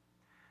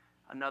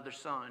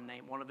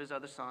 One of his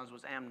other sons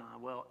was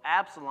Amnon. Well,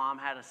 Absalom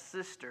had a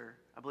sister,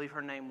 I believe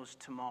her name was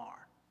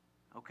Tamar,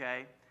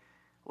 okay?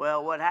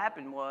 Well, what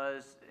happened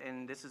was,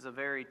 and this is a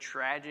very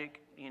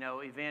tragic,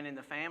 event in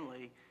the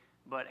family,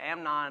 but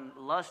Amnon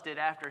lusted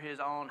after his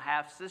own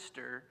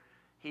half-sister.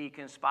 He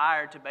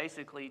conspired to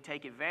basically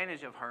take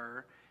advantage of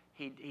her.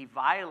 He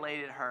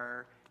violated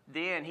her.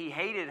 Then he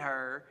hated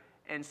her.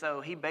 And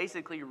so he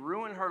basically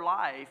ruined her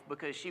life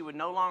because she would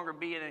no longer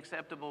be an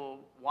acceptable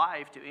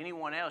wife to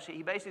anyone else.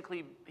 He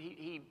basically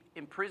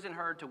imprisoned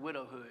her to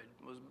widowhood,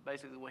 was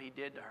basically what he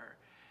did to her.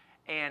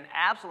 And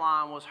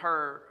Absalom was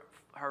her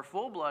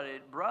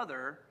full-blooded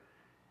brother,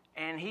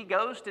 and he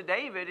goes to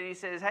David and he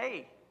says,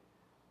 hey,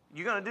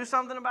 you going to do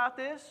something about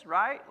this,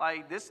 right?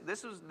 Like this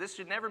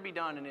should never be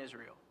done in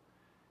Israel.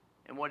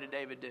 And what did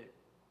David do?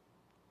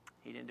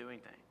 He didn't do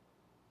anything.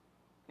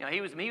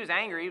 He was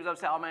angry. He was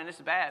upset. Oh man, this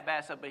is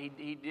bad stuff. But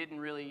he didn't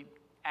really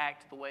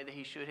act the way that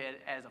he should have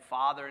as a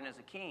father and as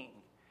a king.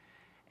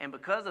 And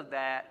because of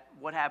that,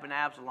 what happened to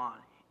Absalom?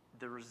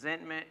 The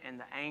resentment and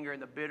the anger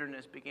and the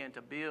bitterness began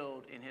to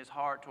build in his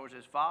heart towards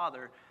his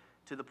father,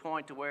 to the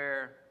point to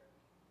where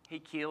he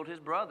killed his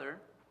brother.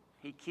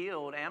 He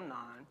killed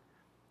Amnon,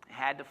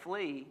 had to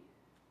flee,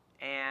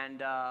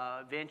 and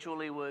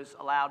eventually was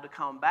allowed to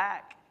come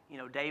back. You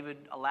know, David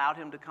allowed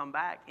him to come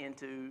back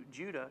into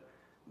Judah,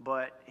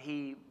 but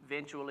he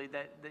eventually,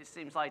 it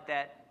seems like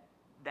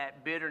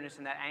that bitterness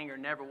and that anger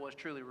never was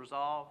truly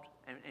resolved,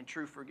 and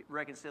true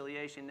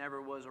reconciliation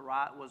never was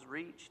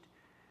reached.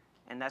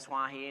 And that's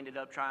why he ended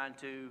up trying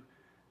to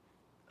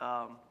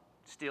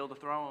steal the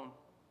throne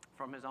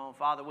from his own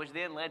father, which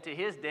then led to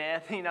his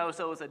death, you know,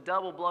 so it was a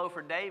double blow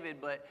for David.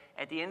 But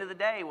at the end of the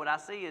day, what I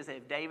see is that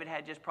if David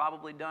had just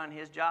probably done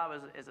his job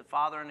as a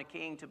father and a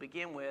king to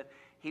begin with,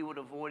 he would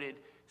have avoided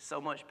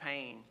so much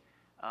pain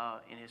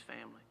in his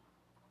family.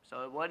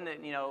 So it wasn't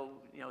that, you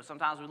know,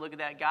 sometimes we look at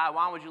that guy,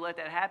 why would you let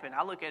that happen?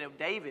 I look at it,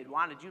 David,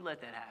 why did you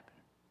let that happen?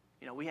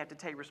 You know, we have to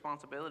take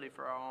responsibility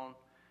for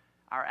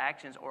our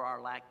actions or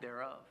our lack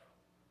thereof.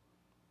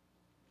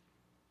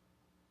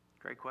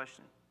 Great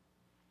question.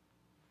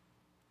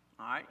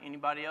 All right,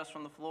 anybody else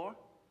from the floor?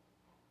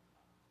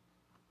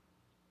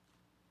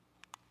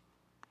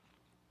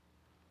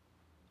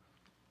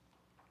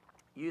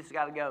 Youth's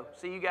got to go.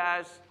 See you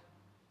guys.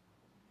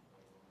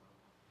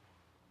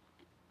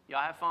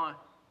 Y'all have fun.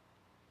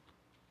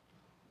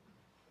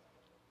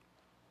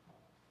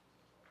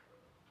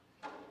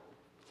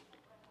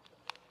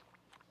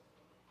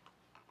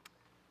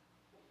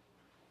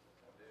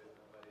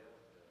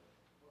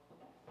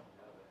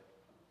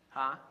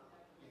 Huh?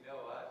 You know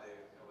I do.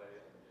 Nobody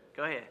else.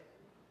 Go ahead.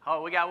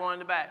 Oh, we got one in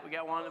the back.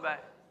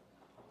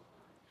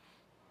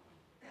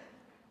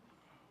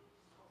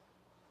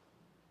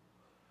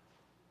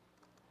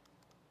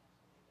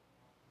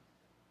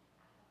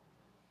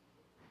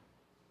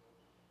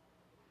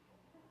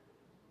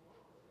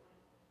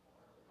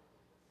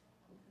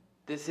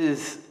 This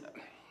is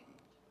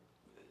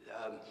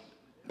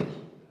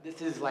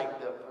like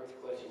the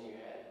first question you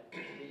had. Do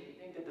you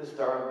think that the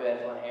Star of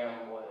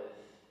Bethlehem was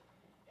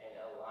an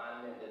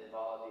alignment that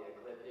followed the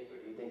ecliptic, or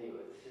do you think it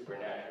was a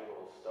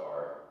supernatural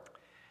star?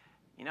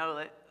 You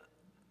know,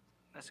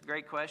 that's a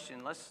great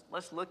question.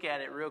 Let's look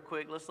at it real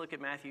quick. Let's look at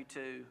Matthew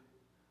 2.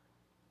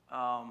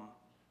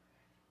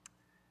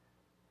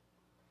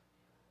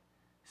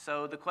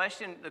 So the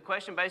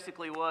question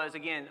basically was,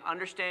 again,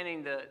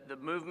 understanding the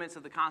movements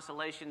of the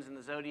constellations and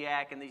the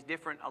zodiac and these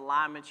different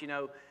alignments. You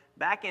know,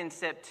 back in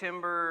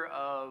September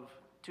of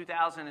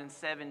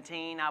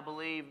 2017, I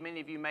believe, many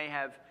of you may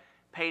have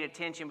paid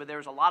attention, but there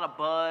was a lot of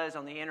buzz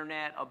on the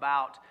internet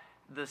about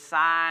the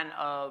sign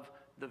of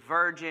the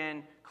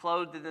Virgin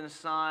clothed in the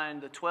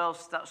sun, the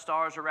 12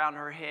 stars around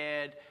her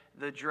head,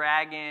 the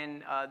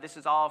dragon. This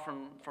is all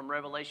from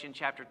Revelation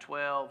chapter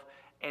 12.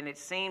 And it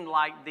seemed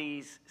like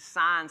these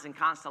signs and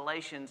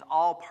constellations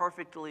all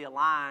perfectly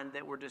aligned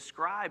that were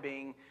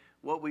describing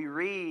what we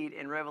read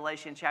in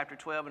Revelation chapter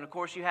 12. And of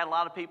course, you had a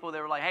lot of people that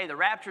were like, hey, the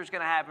rapture is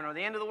going to happen, or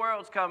the end of the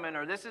world's coming,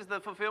 or this is the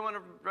fulfillment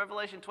of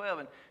Revelation 12.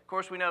 And of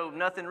course, we know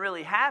nothing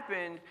really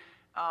happened,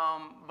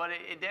 but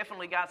it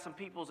definitely got some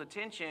people's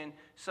attention.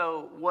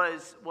 So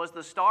was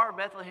the Star of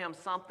Bethlehem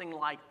something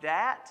like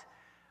that?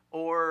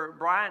 Or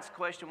Bryant's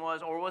question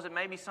was, or was it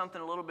maybe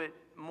something a little bit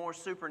more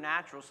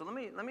supernatural? So let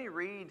me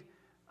read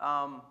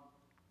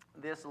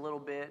this a little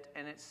bit,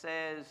 and it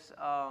says,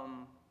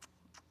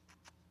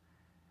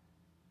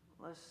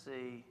 let's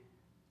see,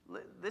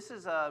 this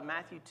is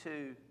Matthew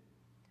 2.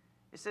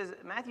 It says,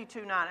 Matthew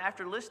 2:9,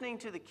 after listening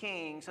to the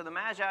king, so the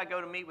Magi go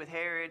to meet with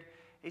Herod.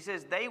 He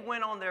says, they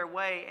went on their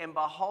way, and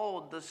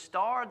behold, the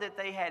star that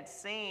they had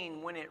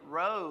seen when it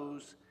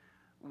rose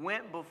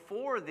went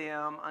before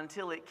them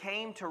until it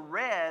came to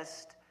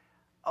rest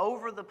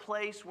over the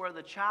place where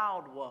the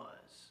child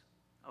was.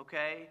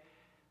 Okay?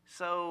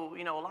 So,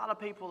 you know, a lot of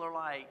people are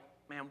like,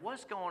 man,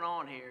 what's going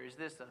on here? Is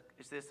this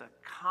a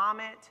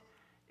comet?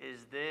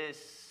 Is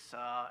this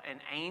an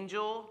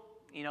angel?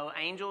 You know,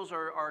 angels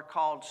are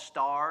called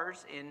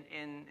stars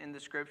in the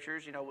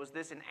scriptures. You know, was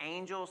this an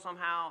angel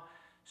somehow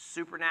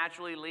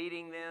supernaturally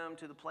leading them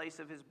to the place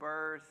of his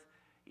birth?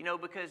 You know,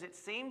 because it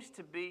seems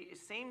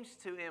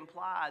to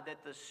imply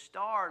that the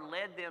star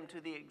led them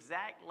to the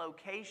exact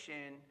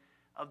location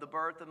of the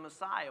birth of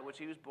Messiah, which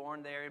he was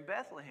born there in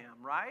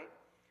Bethlehem, right?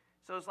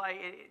 So it's like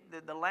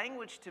the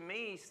language to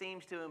me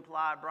seems to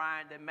imply,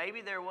 Brian, that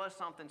maybe there was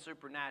something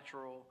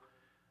supernatural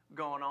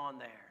going on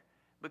there.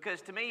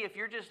 Because to me, if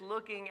you're just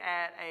looking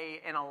at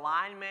an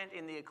alignment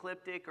in the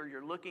ecliptic, or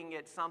you're looking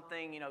at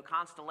something, you know,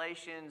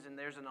 constellations, and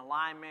there's an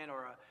alignment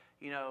or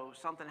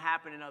something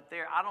happening up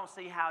there, I don't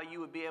see how you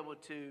would be able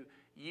to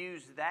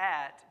use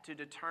that to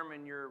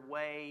determine your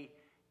way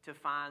to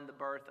find the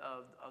birth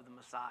of the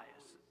Messiah.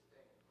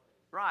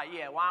 Right,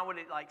 yeah. Why would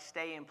it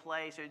stay in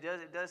place? It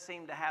does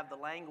seem to have the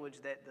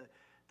language that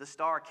the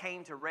star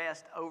came to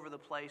rest over the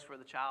place where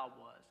the child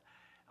was.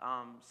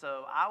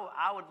 So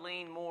I would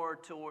lean more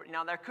toward.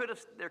 Now there could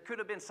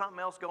have been something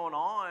else going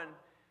on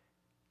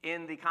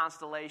in the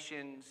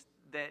constellations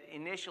that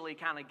initially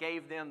kind of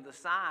gave them the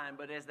sign,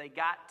 but as they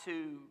got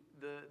to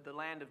the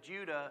land of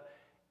Judah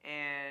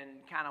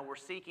and kind of were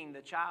seeking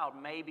the child,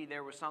 maybe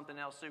there was something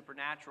else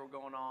supernatural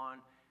going on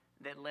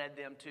that led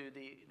them to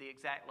the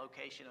exact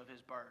location of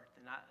his birth.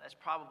 And that's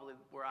probably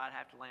where I'd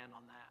have to land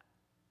on that.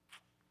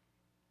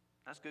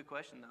 That's a good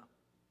question, though.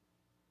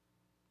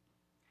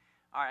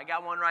 All right, I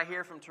got one right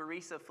here from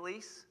Teresa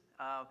Fleece.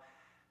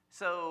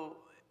 So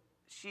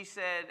she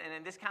said,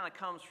 and this kind of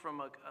comes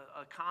from a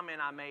comment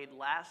I made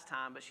last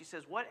time, but she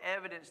says, what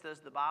evidence does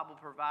the Bible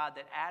provide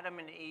that Adam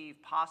and Eve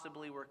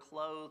possibly were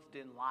clothed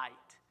in light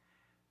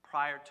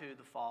prior to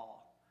the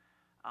fall?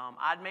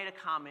 I'd made a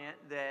comment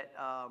that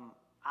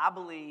I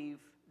believe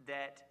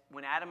that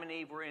when Adam and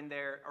Eve were in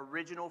their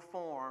original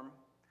form,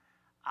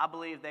 I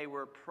believe they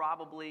were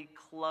probably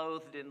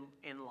clothed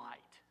in light,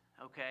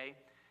 okay?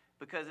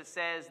 Because it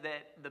says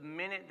that the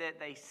minute that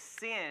they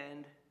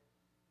sinned,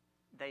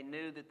 they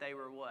knew that they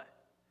were what?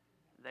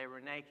 They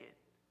were naked.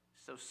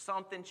 So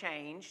something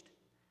changed.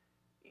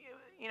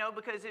 You know,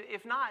 because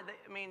if not,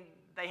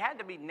 they had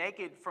to be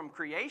naked from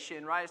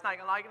creation, right? It's not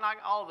like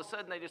all of a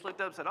sudden they just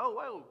looked up and said, oh,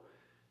 whoa,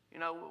 you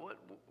know,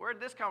 where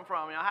did this come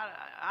from? You know,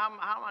 how am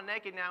I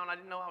naked now and I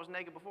didn't know I was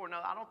naked before? No,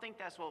 I don't think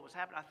that's what was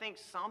happening. I think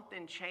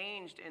something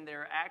changed in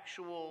their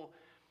actual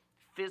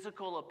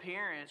physical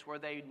appearance where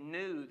they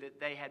knew that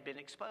they had been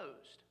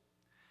exposed.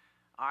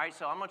 All right,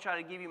 so I'm going to try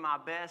to give you my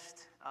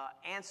best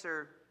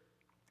answer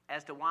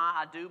as to why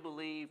I do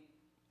believe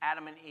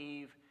Adam and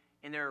Eve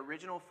in their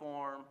original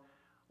form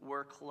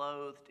were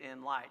clothed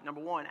in light. Number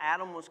one,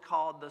 Adam was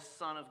called the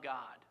Son of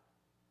God.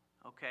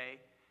 Okay?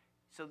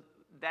 So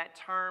that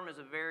term is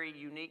a very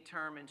unique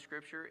term in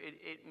Scripture.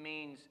 It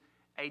means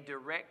a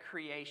direct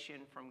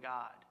creation from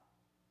God.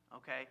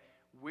 Okay?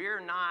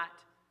 We're not,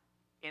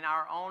 in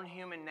our own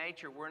human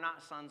nature, we're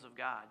not sons of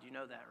God. You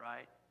know that,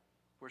 right?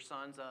 We're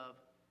sons of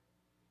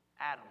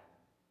Adam.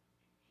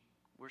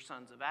 We're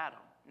sons of Adam.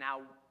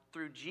 Now,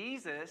 through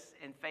Jesus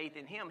and faith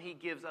in him, he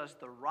gives us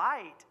the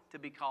right to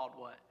be called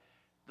what?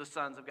 The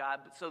sons of God.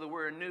 So that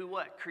we're a new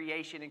what?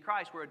 Creation in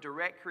Christ. We're a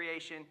direct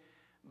creation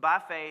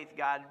by faith.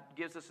 God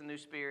gives us a new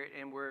spirit,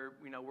 and we're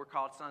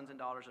called sons and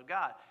daughters of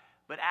God.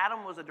 But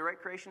Adam was a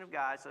direct creation of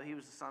God, so he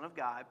was the son of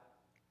God.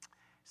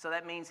 So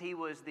that means he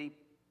was the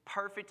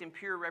perfect and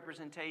pure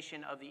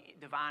representation of the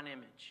divine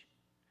image.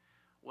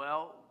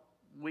 Well,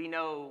 we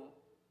know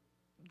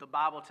the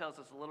Bible tells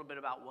us a little bit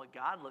about what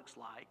God looks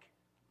like.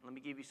 Let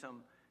me give you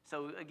some.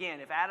 So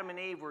again, if Adam and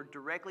Eve were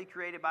directly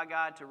created by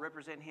God to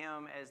represent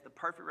him as the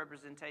perfect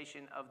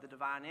representation of the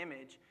divine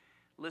image,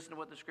 listen to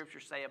what the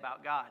scriptures say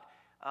about God.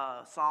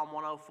 Psalm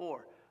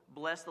 104,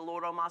 bless the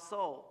Lord, O my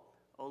soul.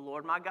 O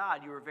Lord my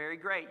God, you are very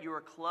great. You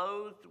are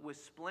clothed with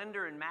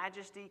splendor and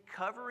majesty,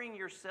 covering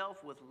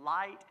yourself with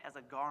light as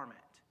a garment.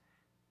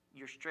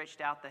 You're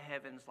stretched out the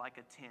heavens like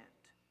a tent.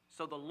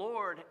 So the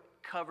Lord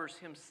covers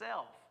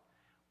himself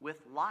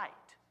with light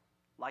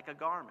like a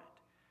garment.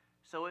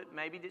 So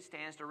maybe it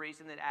stands to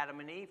reason that Adam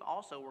and Eve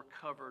also were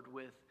covered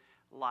with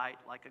light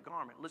like a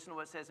garment. Listen to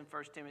what it says in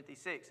 1 Timothy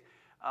 6.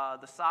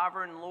 The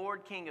sovereign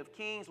Lord, King of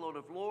kings, Lord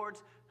of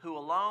lords, who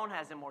alone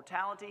has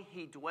immortality,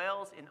 he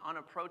dwells in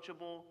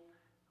unapproachable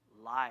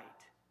light,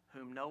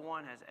 whom no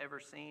one has ever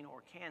seen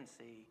or can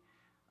see.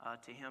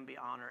 To him be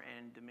honor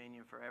and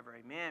dominion forever.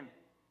 Amen.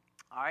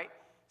 All right.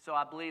 So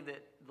I believe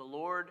that the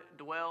Lord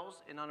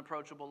dwells in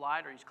unapproachable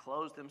light, or he's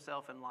clothed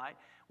himself in light.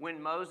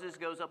 When Moses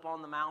goes up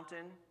on the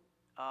mountain,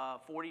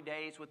 40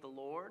 days with the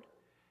Lord,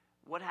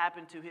 what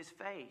happened to his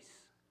face?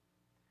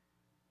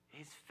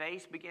 His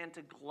face began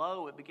to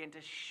glow. It began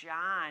to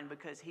shine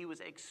because he was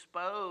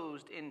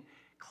exposed in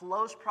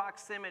close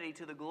proximity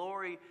to the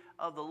glory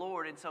of the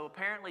Lord. And so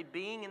apparently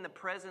being in the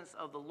presence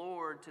of the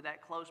Lord to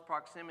that close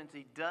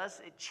proximity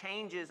it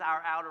changes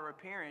our outer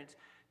appearance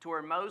to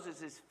where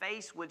Moses'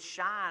 face would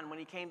shine when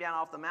he came down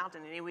off the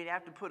mountain, and he would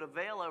have to put a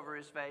veil over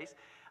his face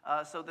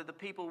so that the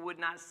people would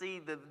not see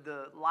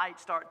the light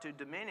start to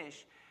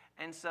diminish.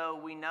 And so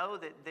we know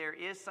that there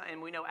is,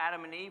 and we know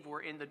Adam and Eve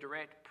were in the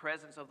direct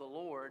presence of the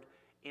Lord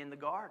in the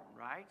garden,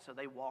 right? So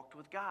they walked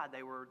with God.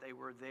 They were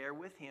there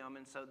with him,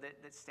 and so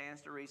that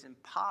stands to reason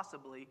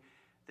possibly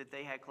that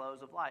they had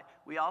clothes of light.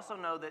 We also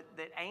know that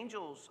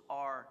angels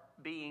are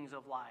beings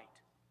of light.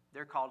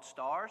 They're called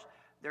stars.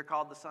 They're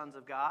called the sons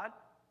of God.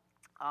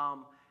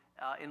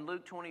 In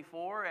Luke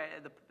 24,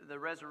 the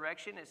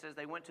resurrection, it says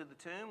they went to the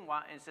tomb,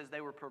 and it says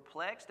they were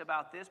perplexed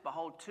about this.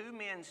 Behold, two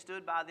men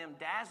stood by them,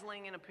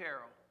 dazzling in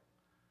apparel.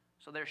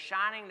 So they're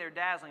shining, they're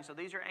dazzling. So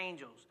these are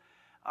angels.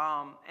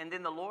 And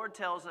then the Lord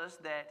tells us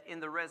that in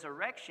the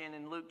resurrection,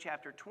 in Luke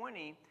chapter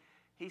 20,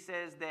 he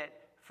says that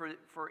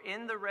for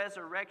in the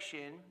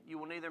resurrection, you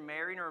will neither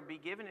marry nor be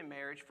given in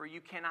marriage, for you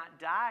cannot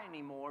die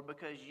anymore,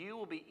 because you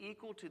will be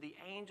equal to the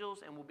angels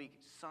and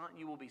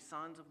you will be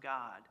sons of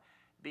God,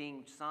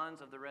 being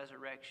sons of the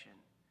resurrection.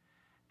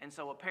 And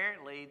so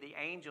apparently the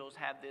angels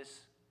have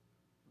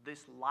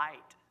this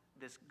light,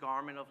 this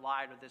garment of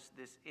light, or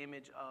this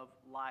image of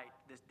light,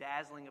 this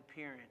dazzling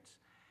appearance.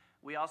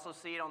 We also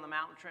see it on the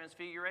Mount of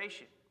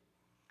Transfiguration.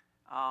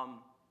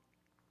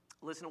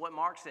 Listen to what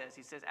Mark says.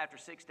 He says, after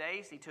 6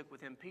 days, he took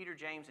with him Peter,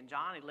 James, and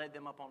John. He led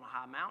them up on a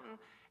high mountain,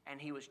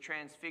 and he was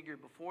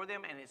transfigured before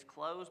them, and his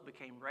clothes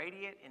became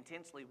radiant,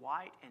 intensely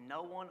white, and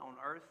no one on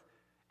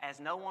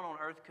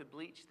earth could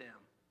bleach them.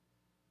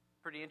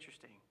 Pretty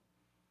interesting.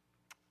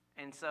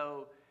 And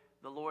so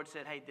the Lord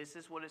said, hey, this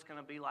is what it's going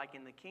to be like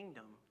in the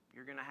kingdom.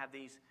 You're going to have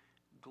these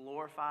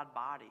glorified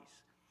bodies.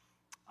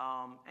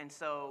 And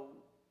so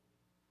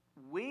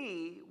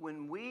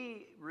when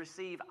we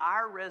receive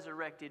our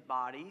resurrected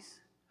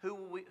bodies, who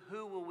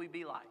will we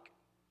be like?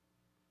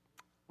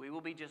 We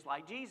will be just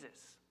like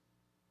Jesus.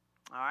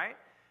 All right?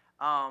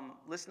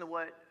 Listen to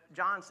what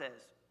John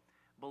says.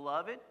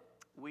 Beloved,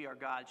 we are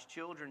God's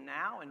children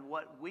now, and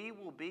what we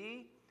will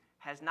be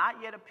has not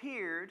yet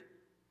appeared,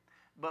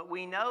 but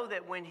we know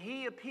that when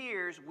he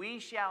appears, we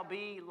shall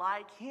be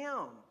like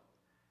him,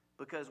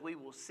 because we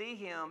will see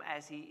him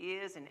as he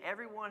is, and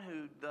everyone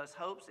who thus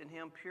hopes in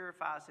him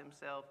purifies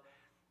himself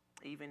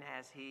even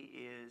as he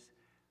is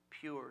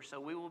pure. So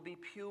we will be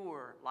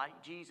pure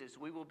like Jesus.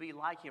 We will be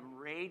like him,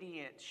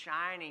 radiant,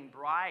 shining,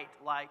 bright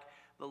like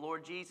the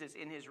Lord Jesus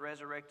in his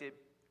resurrected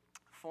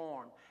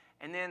form.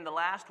 And then the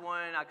last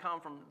one, I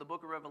come from the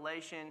book of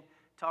Revelation,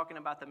 talking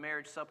about the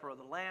marriage supper of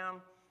the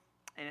Lamb.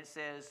 And it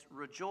says,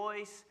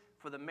 rejoice,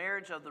 for the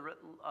marriage of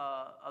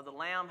the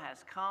Lamb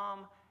has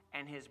come,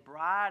 and his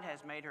bride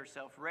has made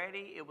herself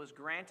ready. It was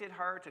granted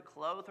her to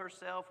clothe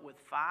herself with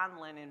fine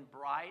linen,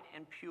 bright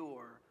and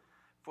pure,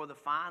 for the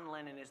fine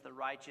linen is the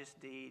righteous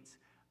deeds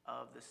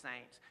of the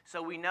saints.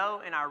 So we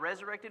know in our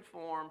resurrected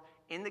form,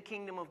 in the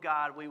kingdom of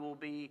God, we will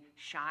be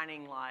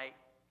shining like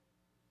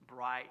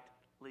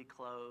brightly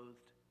clothed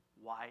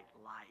white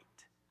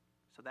light.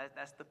 So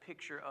that's the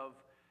picture of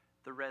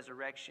the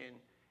resurrection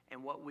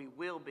and what we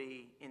will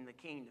be in the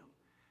kingdom,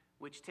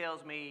 which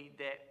tells me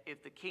that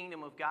if the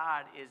kingdom of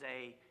God is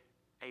a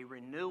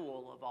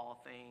renewal of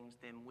all things,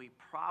 then we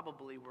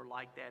probably were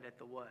like that at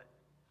the what?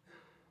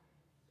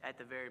 At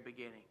the very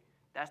beginning.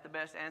 That's the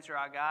best answer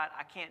I got.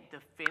 I can't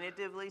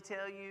definitively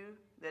tell you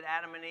that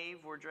Adam and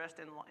Eve were dressed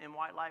in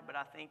white light, but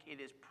I think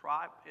it is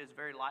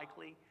very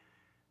likely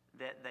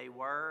that they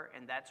were,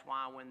 and that's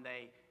why when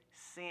they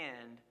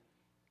sinned,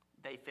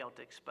 they felt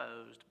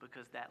exposed,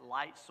 because that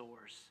light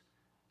source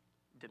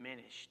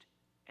diminished,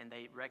 and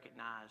they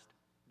recognized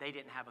they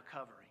didn't have a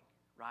covering,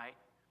 right?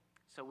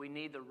 So we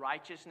need the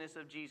righteousness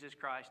of Jesus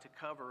Christ to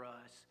cover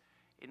us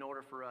in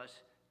order for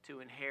us to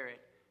inherit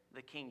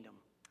the kingdom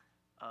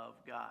of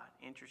God.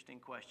 Interesting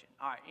question.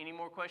 All right, any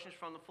more questions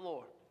from the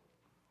floor?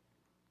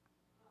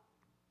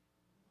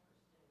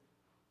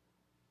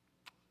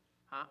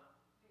 Huh?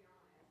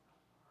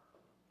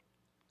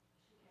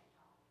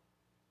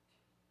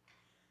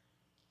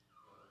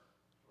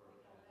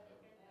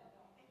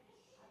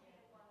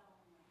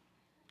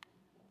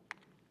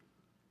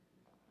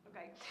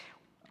 Okay.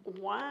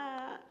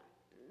 Why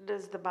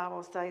does the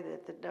Bible say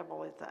that the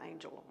devil is the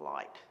angel of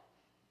light?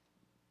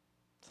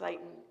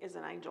 Satan is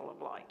an angel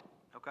of light.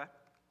 Okay.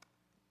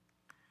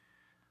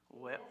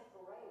 Well,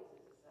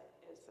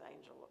 Is the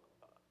angel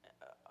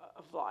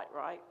of light,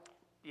 right?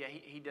 yeah,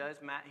 he does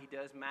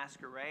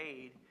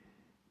masquerade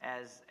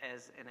as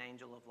an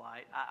angel of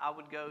light. I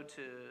would go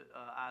to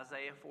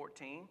Isaiah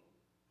 14.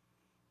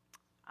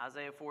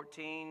 Isaiah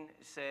 14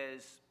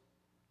 says,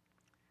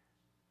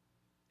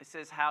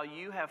 how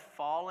you have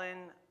fallen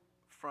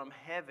from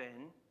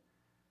heaven,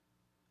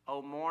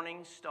 O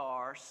morning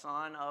star,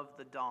 son of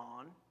the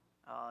dawn.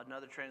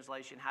 Another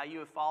translation, how you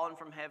have fallen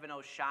from heaven,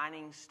 O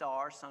shining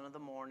star, son of the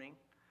morning.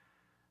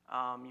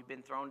 You've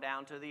been thrown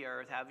down to the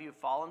earth. How have you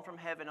fallen from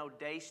heaven, O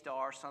day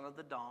star, son of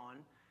the dawn.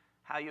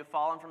 How you have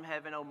fallen from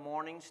heaven, O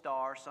morning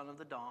star, son of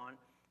the dawn.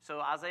 So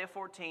Isaiah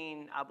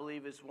 14, I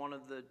believe, is one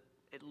of the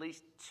at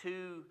least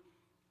two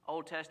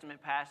Old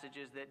Testament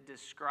passages that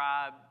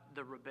describe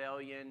the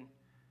rebellion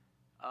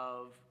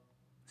of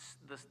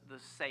the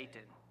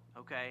Satan,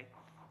 okay?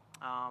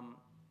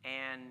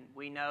 And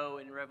we know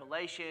in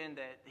Revelation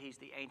that he's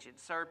the ancient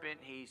serpent.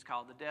 He's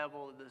called the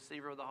devil, the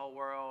deceiver of the whole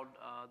world,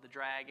 the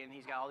dragon.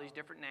 He's got all these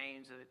different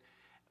names.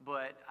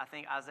 But I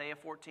think Isaiah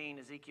 14,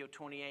 Ezekiel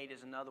 28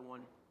 is another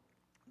one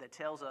that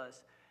tells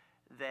us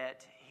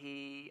that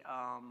he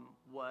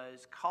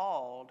was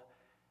called,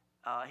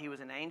 he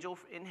was an angel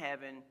in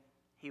heaven.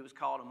 He was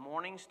called a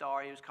morning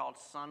star. He was called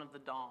son of the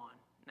dawn.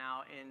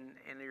 Now,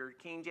 in your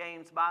King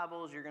James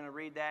Bibles, you're going to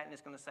read that, and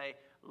it's going to say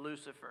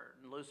Lucifer.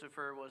 And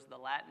Lucifer was the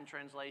Latin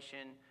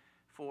translation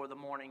for the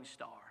morning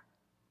star.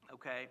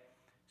 Okay,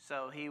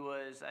 so he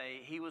was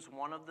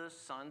one of the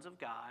sons of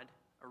God,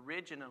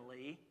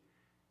 originally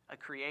a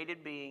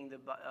created being.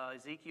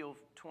 Ezekiel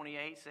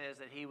 28 says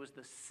that he was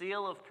the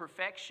seal of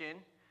perfection,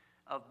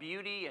 of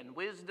beauty and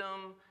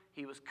wisdom.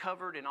 He was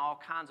covered in all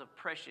kinds of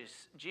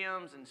precious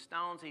gems and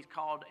stones. He's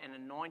called an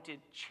anointed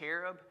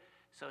cherub.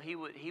 So he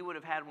would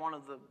have had one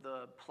of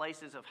the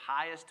places of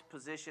highest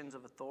positions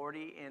of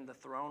authority in the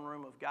throne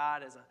room of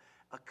God as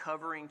a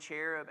covering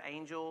cherub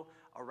angel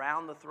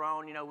around the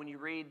throne. You know, when you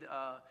read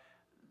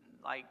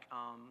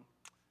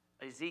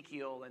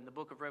Ezekiel and the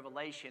book of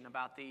Revelation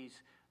about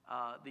these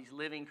these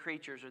living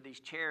creatures or these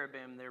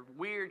cherubim. They're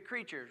weird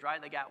creatures,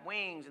 right? They got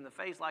wings and the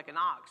face like an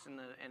ox and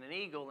an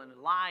eagle and a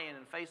lion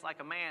and a face like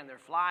a man. They're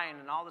flying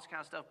and all this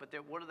kind of stuff. But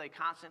what are they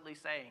constantly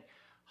saying?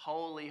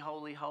 Holy,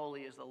 holy,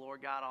 holy is the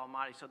Lord God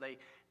Almighty. So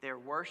they're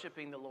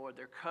worshiping the Lord.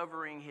 They're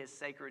covering his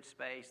sacred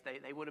space.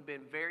 They would have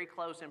been very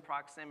close in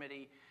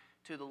proximity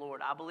to the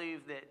Lord. I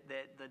believe that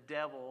the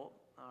devil,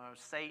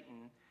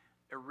 Satan,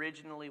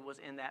 originally was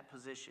in that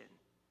position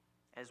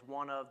as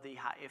one of the,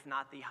 if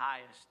not the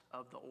highest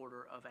of the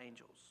order of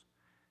angels.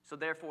 So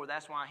therefore,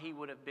 that's why he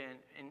would have been,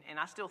 and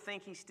I still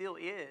think he still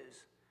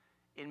is,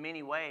 in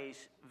many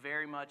ways,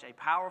 very much a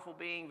powerful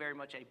being, very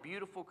much a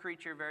beautiful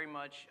creature, very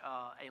much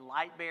a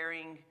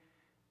light-bearing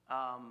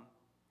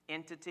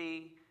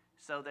entity,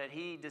 so that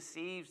he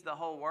deceives the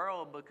whole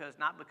world,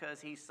 not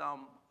because he's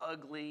some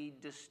ugly,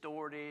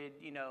 distorted,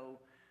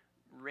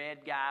 red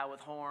guy with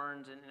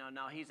horns. And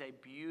no, he's a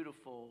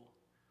beautiful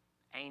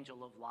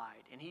angel of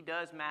light. And he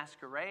does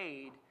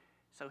masquerade,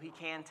 so he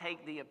can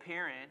take the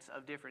appearance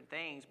of different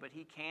things, but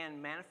he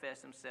can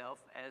manifest himself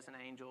as an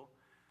angel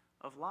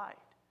of light.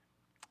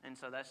 And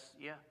so that's,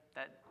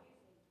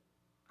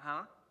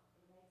 huh?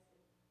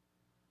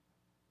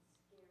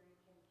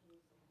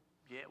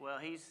 Yeah, well,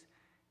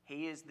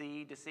 he is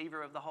the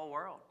deceiver of the whole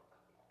world.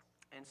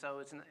 And so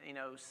it's,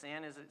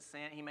 sin is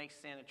sin. He makes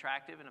sin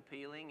attractive and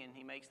appealing, and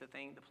he makes the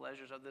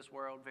pleasures of this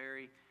world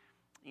very,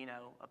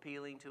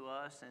 appealing to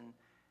us.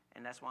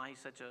 And that's why he's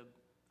such a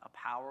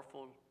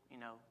powerful,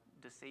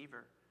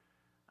 deceiver.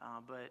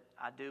 But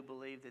I do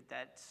believe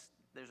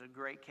there's a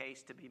great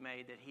case to be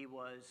made that he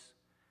was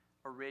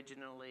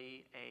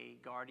originally a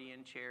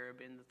guardian cherub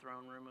in the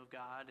throne room of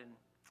God and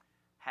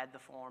had the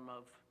form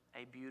of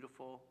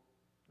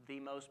the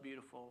most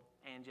beautiful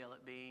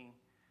angelic being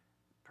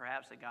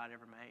perhaps that God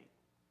ever made.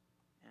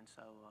 And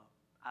so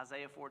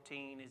Isaiah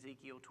 14,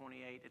 Ezekiel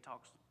 28, it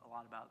talks a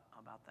lot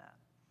about that.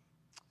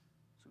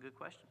 It's a good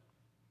question.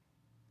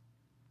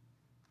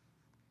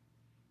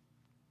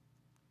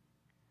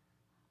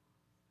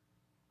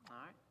 All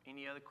right.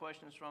 Any other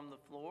questions from the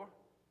floor?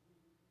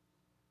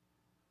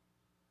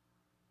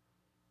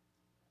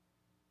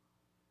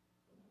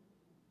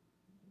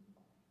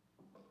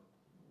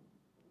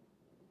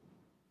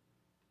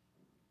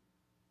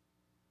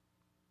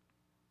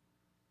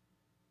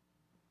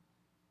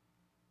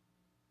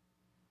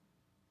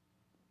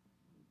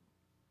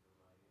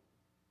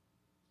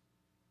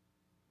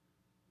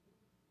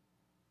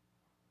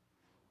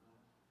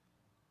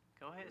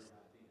 Go ahead.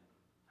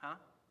 Huh?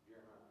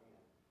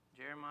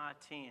 Jeremiah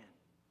 10.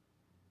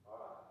 All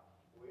right.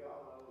 We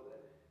all know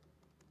that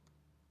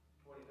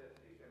 25th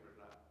of December is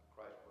not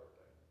Christ's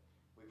birthday.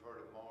 We've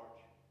heard of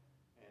March,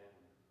 and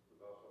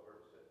we've also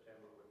heard of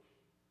September, which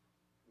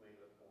may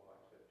look more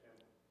like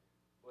September.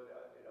 But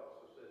it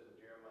also says in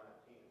Jeremiah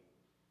 10,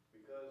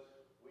 because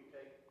we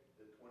take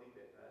the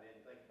 25th, and I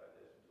didn't think about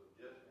this until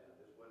just now.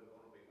 This wasn't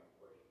going to be my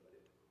question, but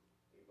it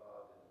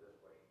evolved into this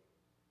question.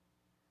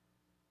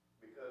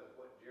 Because of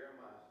what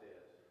Jeremiah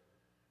says,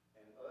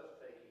 and us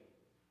taking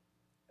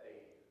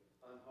a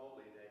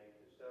unholy day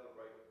to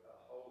celebrate a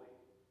holy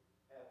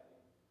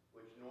happening,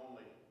 which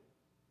normally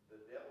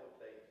the devil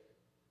takes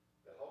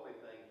the holy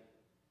things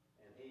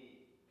and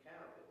he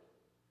counterfeits.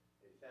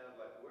 It sounds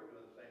like we're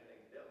doing the same thing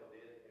the devil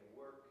did, and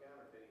we're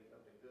counterfeiting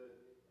something good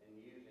and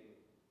using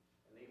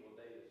an evil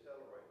day to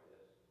celebrate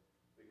this,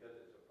 because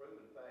it's a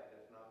proven fact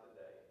that's not the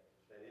day.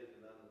 That is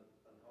an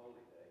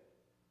unholy day.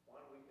 Why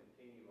don't we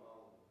continue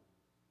on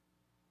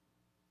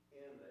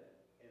in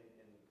that? And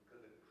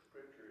because the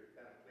scripture is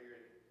kind of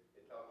clear,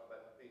 it talks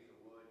about the piece of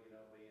wood,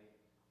 being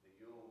the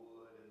Yule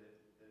wood, and then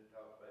it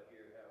talks about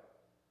here how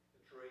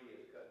the tree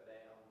is cut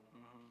down,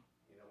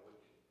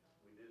 which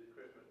we do the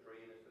Christmas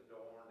tree and it's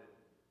adorned and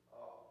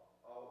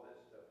all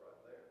this stuff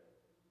right there.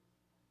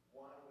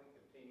 Why don't we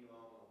continue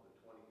on the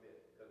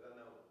 25th? Because I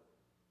know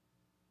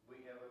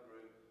we have a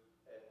group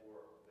at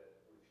work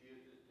that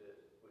refuses to,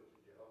 which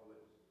is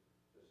Jehovah's,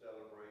 to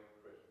celebrate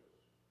Christmas.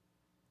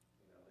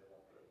 They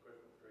won't put a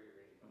Christmas tree or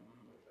anything,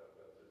 which I've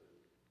got through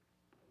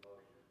the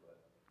emotions, but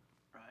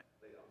Right.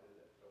 they don't do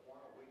that. So why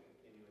are we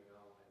continuing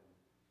on?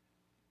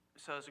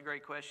 So it's a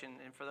great question.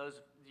 And for those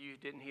of you who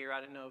didn't hear, I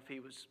didn't know if he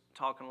was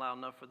talking loud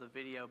enough for the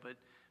video, but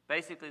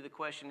basically the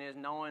question is,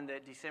 knowing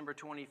that December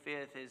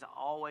 25th has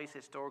always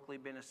historically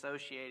been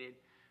associated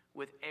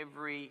with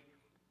every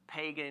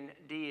pagan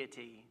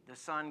deity, the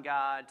sun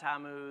god,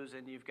 Tammuz,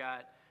 and you've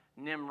got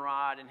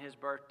Nimrod and his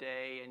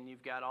birthday, and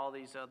you've got all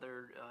these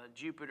other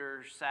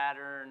Jupiter,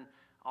 Saturn,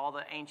 all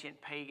the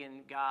ancient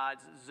pagan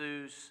gods,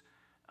 Zeus,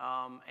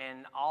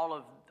 and all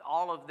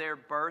of their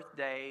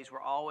birthdays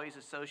were always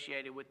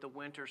associated with the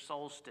winter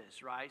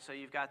solstice, right? So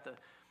you've got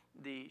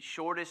the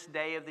shortest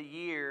day of the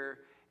year,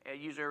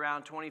 usually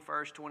around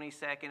 21st,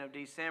 22nd of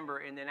December,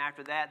 and then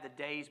after that, the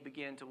days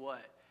begin to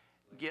what?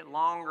 Get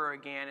longer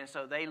again. And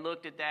so they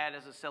looked at that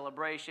as a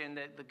celebration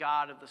that the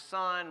God of the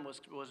sun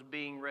was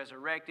being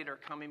resurrected or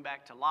coming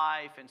back to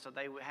life. And so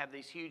they would have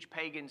these huge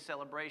pagan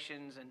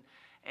celebrations,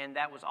 and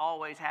that was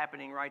always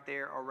happening right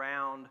there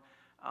around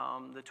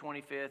the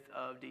 25th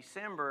of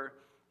December.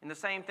 And the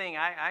same thing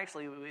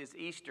actually is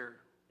Easter.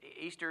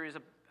 Easter is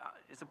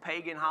a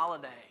pagan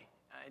holiday.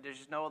 There's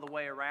just no other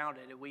way around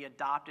it. We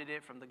adopted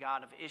it from the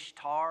god of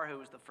Ishtar, who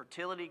was the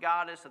fertility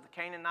goddess of the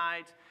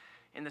Canaanites.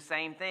 And the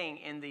same thing,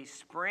 in the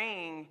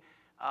spring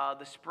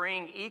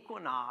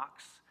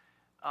equinox,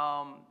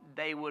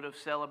 they would have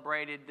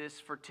celebrated this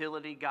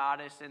fertility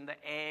goddess and the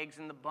eggs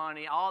and the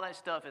bunny. All that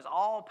stuff is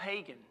all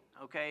pagan,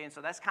 okay? And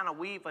so that's kind of,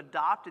 we've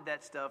adopted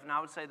that stuff. And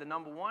I would say the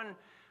number one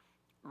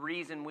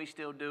reason we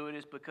still do it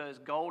is because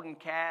golden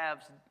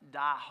calves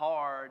die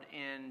hard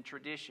in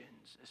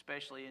traditions,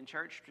 especially in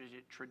church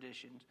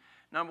traditions.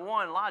 Number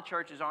one, a lot of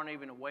churches aren't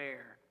even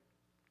aware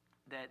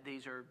that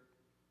these are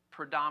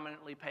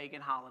predominantly pagan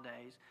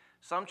holidays.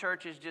 Some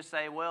churches just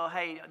say, well,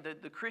 hey,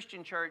 the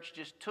Christian church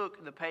just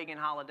took the pagan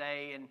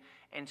holiday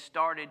and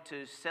started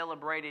to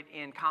celebrate it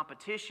in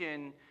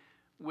competition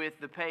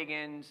with the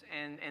pagans,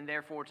 and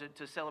therefore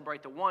to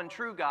celebrate the one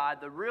true God,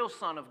 the real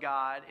Son of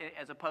God,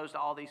 as opposed to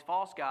all these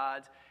false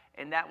gods,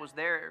 and that was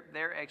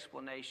their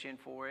explanation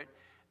for it.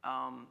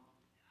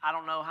 I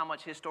don't know how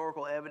much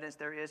historical evidence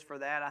there is for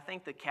that. I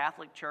think the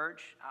Catholic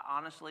Church,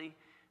 honestly,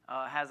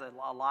 has a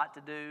lot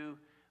to do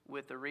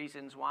with the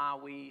reasons why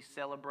we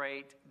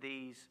celebrate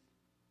these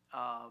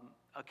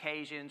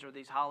occasions or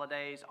these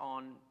holidays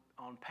on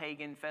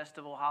pagan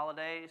festival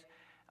holidays.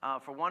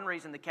 For one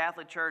reason, the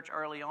Catholic Church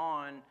early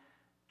on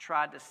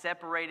tried to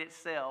separate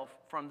itself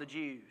from the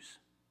Jews.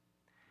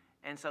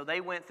 And so they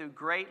went through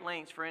great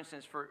lengths. For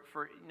instance,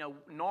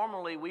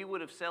 normally we would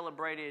have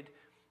celebrated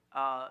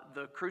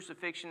the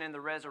crucifixion and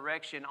the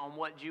resurrection on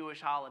what Jewish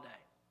holiday?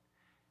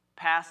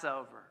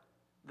 Passover.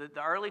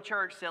 The early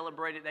church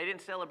celebrated, they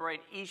didn't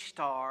celebrate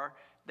Ishtar,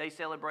 they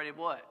celebrated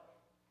what?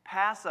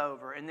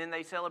 Passover. And then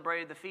they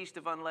celebrated the Feast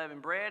of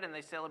Unleavened Bread, and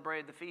they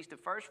celebrated the Feast of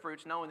First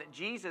Fruits, knowing that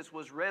Jesus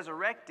was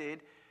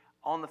resurrected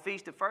on the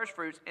Feast of First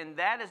Fruits, and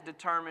that is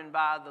determined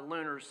by the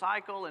lunar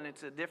cycle, and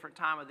it's a different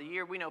time of the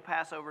year. We know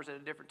Passover's at a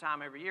different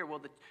time every year. Well,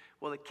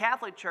 the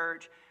Catholic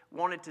Church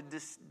wanted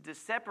to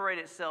separate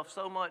itself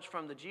so much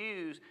from the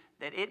Jews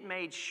that it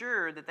made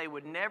sure that they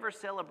would never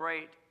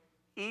celebrate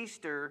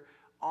Easter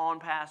on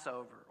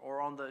Passover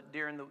or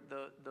during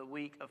the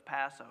week of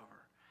Passover.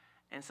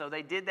 And so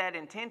they did that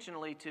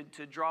intentionally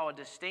to draw a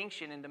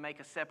distinction and to make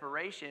a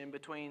separation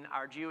between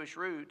our Jewish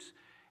roots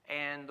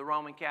and the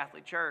Roman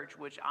Catholic Church,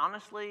 which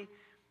honestly,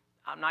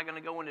 I'm not going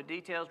to go into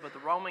details, but the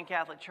Roman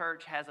Catholic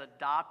Church has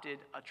adopted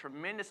a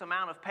tremendous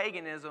amount of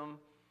paganism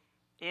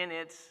in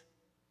its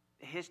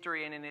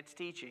history and in its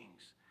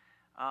teachings.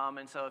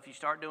 And so if you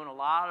start doing a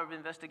lot of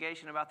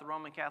investigation about the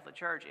Roman Catholic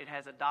Church, it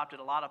has adopted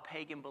a lot of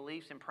pagan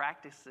beliefs and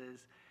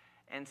practices.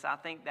 And so I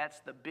think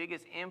that's the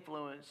biggest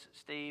influence,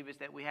 Steve, is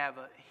that we have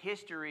a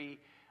history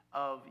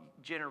of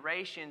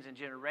generations and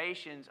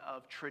generations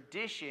of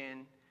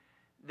tradition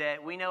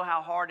that we know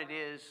how hard it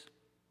is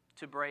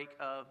to break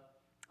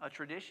a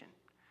tradition.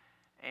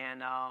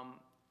 And,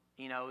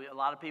 a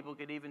lot of people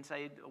could even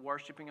say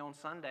worshiping on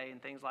Sunday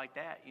and things like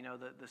that.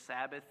 The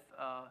Sabbath,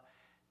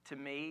 to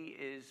me,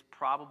 is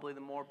probably the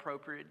more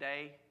appropriate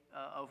day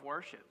of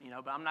worship.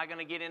 But I'm not going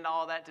to get into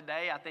all that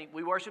today. I think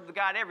we worship the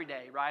God every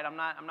day, right? I'm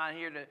not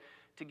here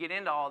to get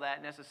into all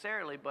that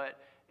necessarily, but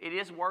it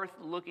is worth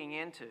looking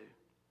into.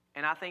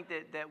 And I think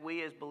that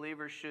we as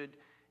believers should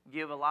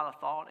give a lot of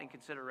thought and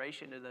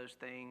consideration to those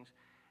things.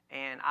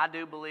 And I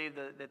do believe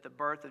that the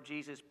birth of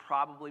Jesus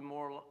probably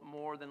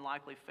more than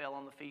likely fell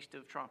on the Feast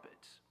of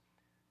Trumpets,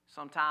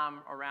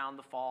 sometime around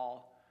the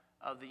fall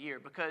of the year.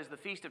 Because the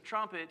Feast of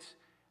Trumpets,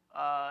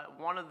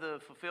 one of the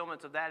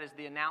fulfillments of that is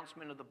the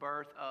announcement of the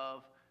birth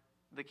of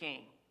the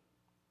King.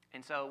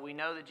 And so we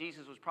know that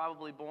Jesus was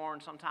probably born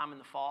sometime in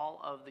the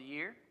fall of the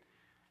year,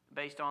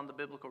 based on the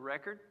biblical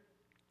record.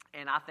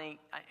 And I think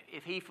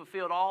if he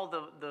fulfilled all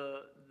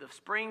the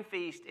spring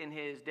feast in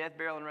his death,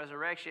 burial, and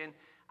resurrection,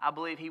 I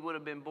believe he would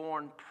have been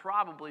born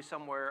probably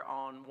somewhere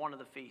on one of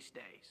the feast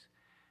days.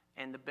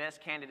 And the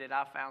best candidate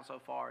I've found so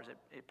far is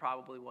it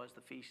probably was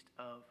the Feast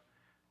of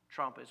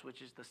Trumpets,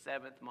 which is the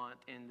 7th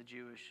month in the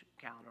Jewish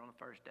calendar on the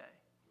first day.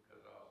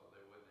 Because also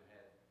they wouldn't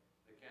have had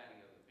the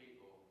counting of the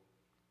people.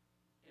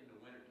 In the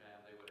wintertime,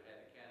 they would have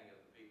had the counting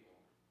of the people.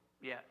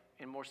 Yeah,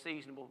 in more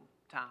seasonable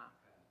time.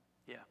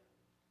 Yeah,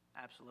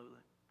 absolutely.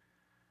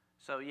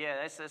 So yeah,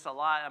 that's a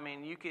lot. I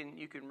mean, you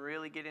can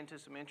really get into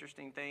some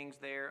interesting things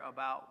there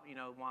about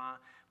why.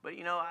 But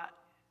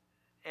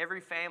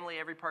every family,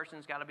 every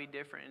person's got to be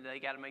different, and they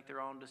got to make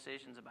their own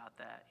decisions about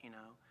that.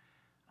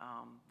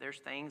 There's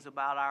things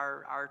about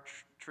our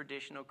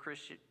traditional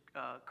Christian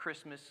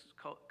Christmas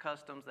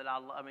customs that I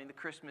love. I mean, the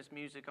Christmas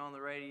music on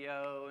the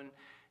radio, and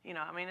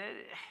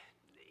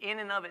in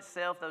and of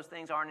itself, those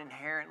things aren't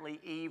inherently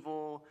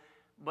evil.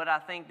 But I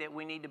think that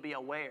we need to be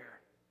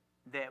aware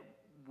that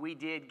we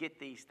did get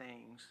these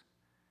things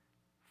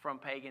from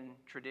pagan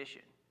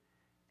tradition,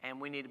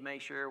 and we need to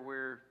make sure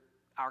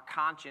our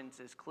conscience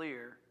is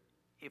clear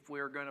if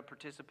we're going to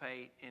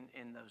participate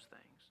in those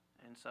things.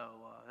 And so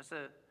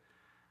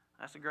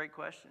that's a great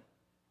question.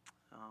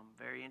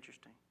 Very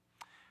interesting.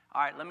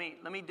 All right, let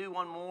me do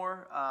one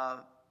more.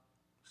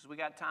 So we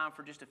got time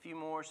for just a few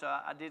more. So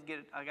I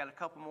got a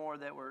couple more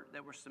that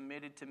were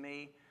submitted to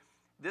me.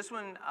 This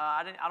one,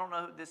 I don't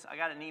know this. I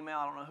got an email.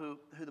 I don't know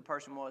who the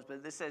person was,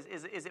 but this says,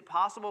 is it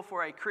possible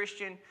for a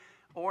Christian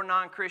or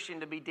non-Christian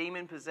to be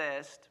demon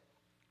possessed,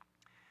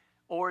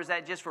 or is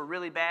that just for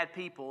really bad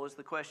people? Is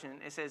the question.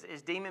 It says,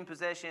 is demon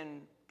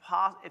possession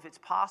if it's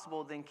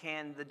possible, then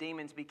can the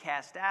demons be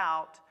cast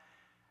out?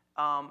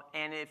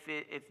 And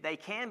if they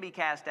can be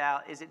cast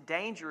out, is it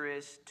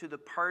dangerous to the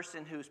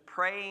person who's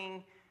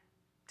praying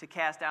to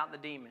cast out the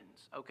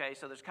demons? Okay,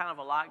 so there's kind of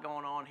a lot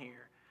going on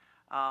here.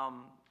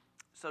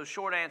 So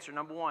short answer,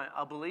 number one,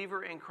 a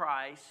believer in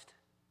Christ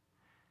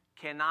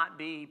cannot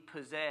be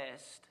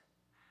possessed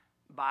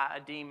by a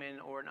demon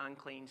or an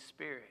unclean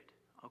spirit.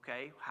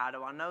 Okay, how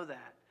do I know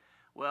that?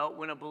 Well,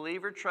 when a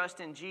believer trusts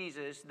in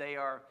Jesus, they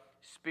are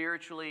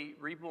spiritually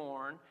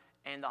reborn,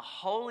 and the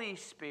Holy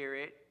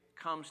Spirit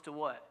comes to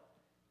what?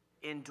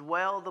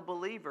 Indwell the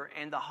believer,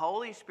 and the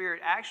Holy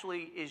Spirit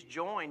actually is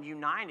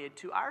united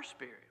to our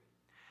spirit.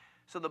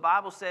 So the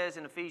Bible says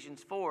in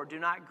Ephesians 4, do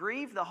not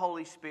grieve the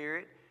Holy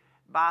Spirit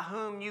by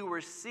whom you were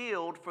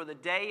sealed for the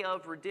day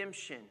of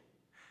redemption.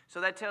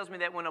 So that tells me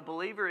that when a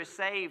believer is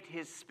saved,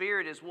 his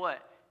spirit is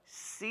what?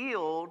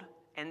 Sealed,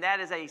 and that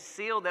is a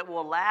seal that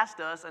will last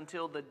us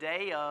until the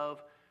day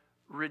of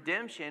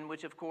redemption,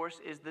 which of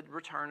course is the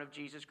return of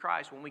Jesus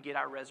Christ when we get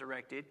our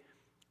resurrected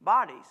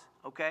bodies,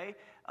 okay?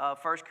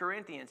 1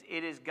 Corinthians,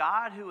 it is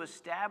God who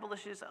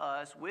establishes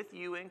us with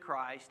you in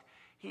Christ.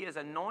 He has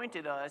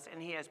anointed us,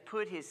 and He has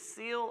put His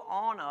seal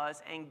on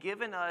us and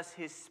given us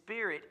His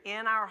Spirit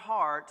in our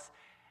hearts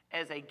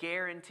as a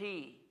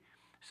guarantee.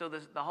 So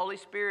the Holy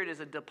Spirit is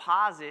a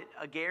deposit,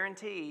 a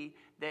guarantee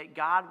that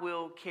God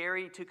will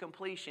carry to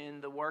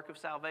completion the work of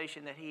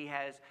salvation that He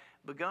has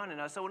begun in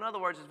us. So in other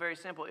words, it's very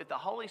simple. If the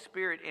Holy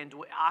Spirit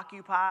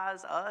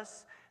occupies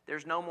us,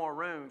 there's no more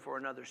room for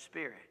another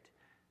spirit.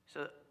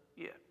 So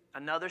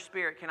another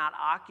spirit cannot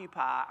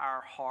occupy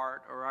our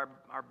heart or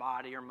our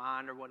body or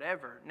mind or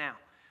whatever. Now,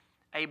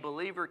 a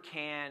believer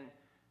can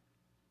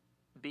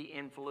be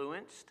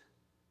influenced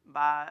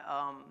by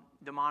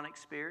demonic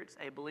spirits.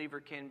 A believer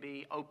can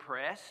be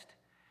oppressed.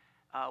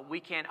 We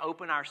can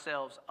open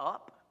ourselves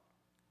up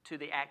to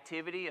the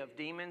activity of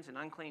demons and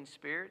unclean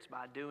spirits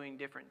by doing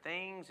different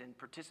things and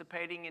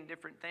participating in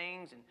different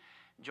things and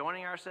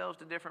joining ourselves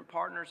to different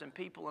partners and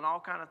people and all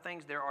kind of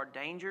things. There are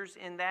dangers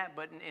in that,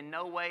 but in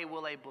no way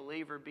will a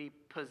believer be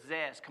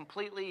possessed,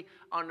 completely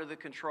under the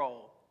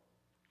control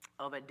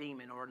of a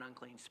demon or an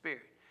unclean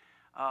spirit.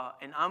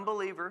 An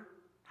unbeliever,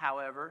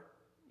 however,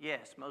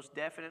 yes, most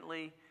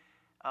definitely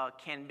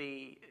can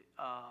be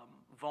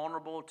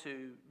vulnerable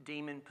to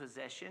demon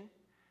possession,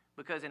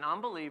 because an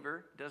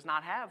unbeliever does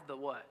not have the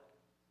what?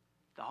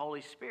 The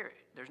Holy Spirit.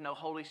 There's no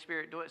Holy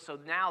Spirit to it. So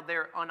now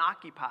they're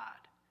unoccupied.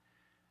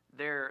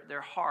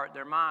 Their heart,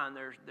 their mind,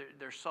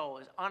 their soul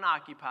is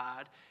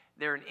unoccupied.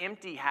 They're an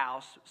empty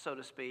house, so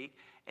to speak,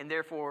 and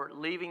therefore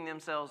leaving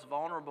themselves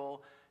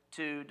vulnerable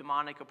to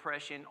demonic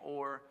oppression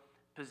or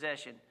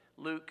possession.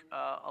 Luke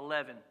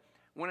 11.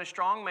 When a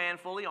strong man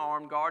fully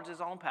armed guards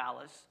his own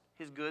palace,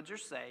 his goods are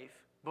safe.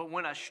 But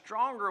when a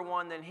stronger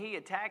one than he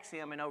attacks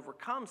him and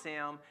overcomes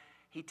him,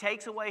 he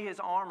takes away his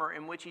armor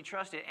in which he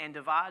trusted and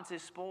divides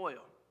his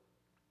spoil.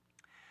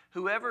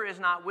 Whoever is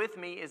not with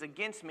me is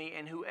against me,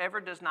 and whoever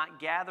does not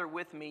gather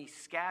with me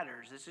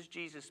scatters. This is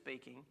Jesus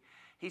speaking.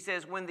 He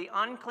says, when the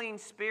unclean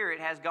spirit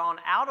has gone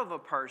out of a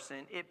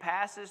person, it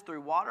passes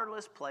through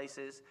waterless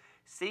places,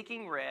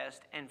 seeking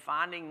rest and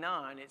finding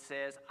none. It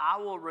says, I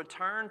will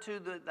return to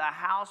the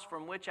house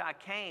from which I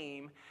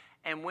came,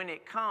 and when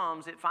it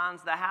comes, it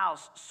finds the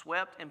house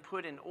swept and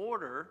put in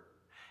order.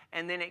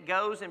 And then it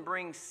goes and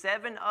brings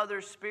 7 other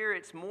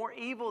spirits more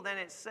evil than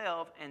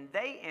itself, and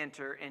they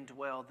enter and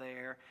dwell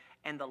there.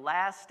 And the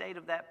last state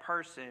of that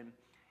person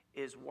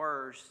is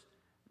worse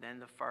than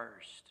the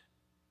first.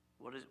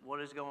 What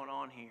is going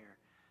on here?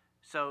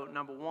 So,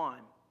 number one,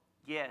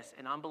 yes,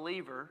 an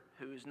unbeliever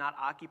who is not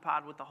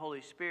occupied with the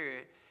Holy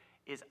Spirit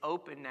is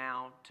open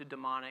now to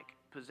demonic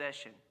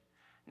possession.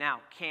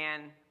 Now,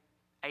 can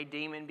a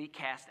demon be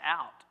cast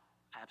out?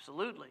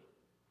 Absolutely.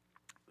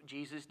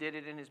 Jesus did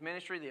it in his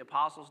ministry. The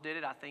apostles did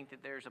it. I think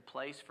that there's a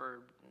place for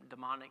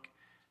demonic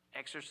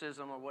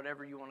exorcism or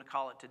whatever you want to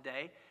call it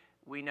today.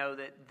 We know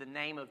that the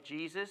name of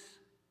Jesus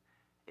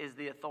is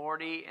the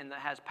authority and that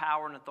has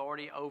power and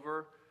authority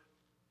over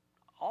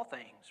all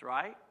things,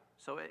 right?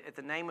 So at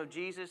the name of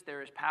Jesus,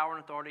 there is power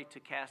and authority to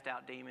cast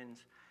out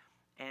demons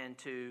and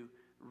to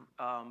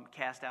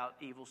cast out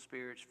evil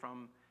spirits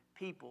from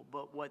people.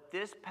 But what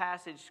this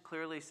passage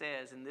clearly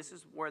says, and this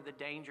is where the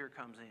danger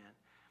comes in.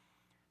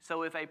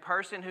 So if a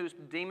person who's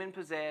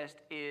demon-possessed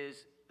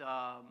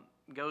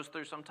goes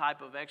through some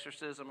type of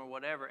exorcism or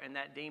whatever, and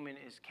that demon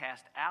is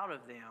cast out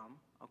of them,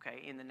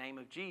 okay, in the name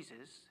of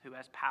Jesus, who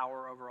has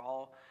power over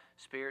all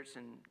spirits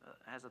and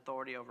has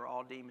authority over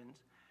all demons,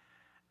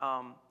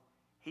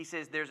 he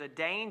says there's a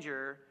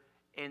danger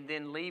in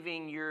then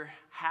leaving your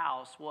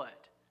house,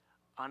 what?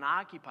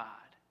 Unoccupied.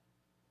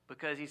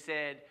 Because he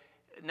said,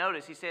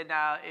 notice, he said,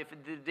 now, if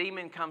the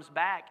demon comes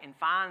back and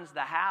finds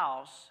the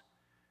house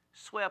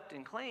swept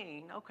and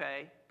clean,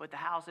 okay, but the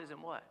house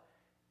isn't what?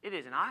 It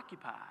isn't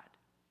occupied.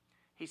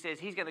 He says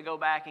he's going to go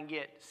back and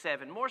get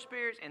 7 more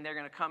spirits, and they're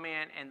going to come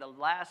in, and the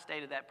last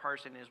state of that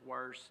person is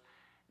worse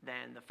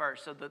than the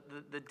first. So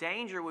the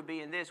danger would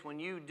be in this. When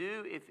you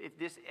do, if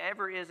this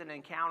ever is an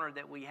encounter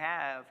that we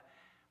have,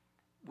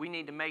 we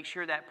need to make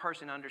sure that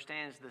person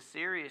understands the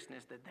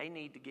seriousness that they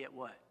need to get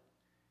what?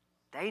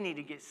 They need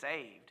to get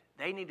saved.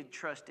 They need to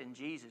trust in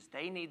Jesus.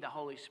 They need the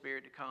Holy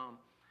Spirit to come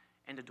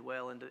and to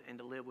dwell and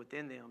to live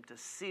within them, to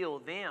seal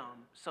them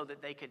so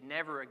that they could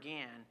never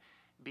again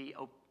be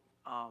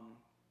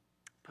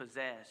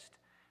possessed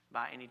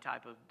by any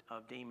type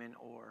of demon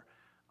or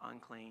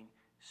unclean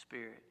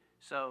spirit.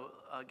 So,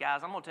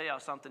 guys, I'm going to tell y'all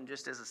something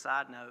just as a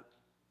side note.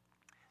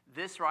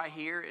 This right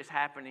here is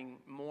happening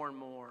more and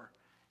more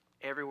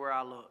everywhere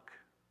I look.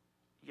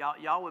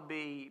 Y'all would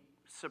be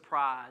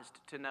surprised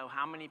to know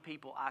how many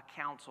people I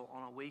counsel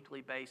on a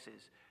weekly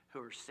basis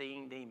who are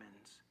seeing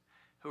demons,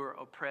 who are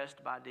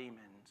oppressed by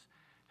demons,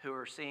 who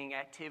are seeing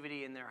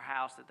activity in their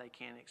house that they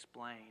can't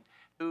explain,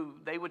 who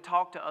they would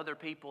talk to other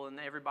people and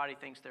everybody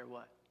thinks they're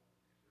what?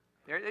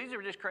 These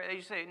are just crazy. They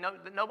just say, no,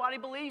 nobody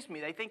believes me.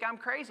 They think I'm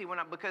crazy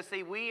because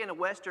see, we in a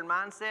Western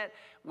mindset,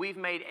 we've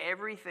made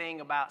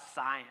everything about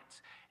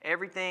science.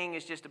 Everything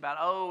is just about,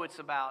 it's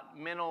about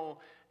mental,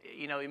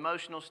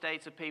 emotional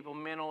states of people,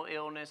 mental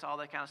illness, all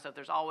that kind of stuff.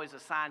 There's always a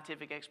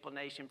scientific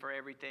explanation for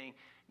everything.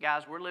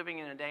 Guys, we're living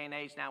in a day and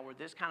age now where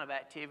this kind of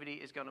activity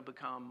is going to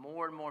become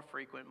more and more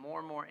frequent, more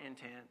and more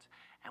intense,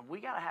 and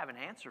we got to have an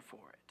answer for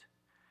it.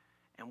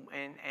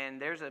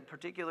 And there's a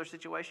particular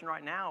situation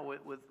right now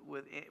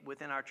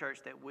within our church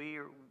that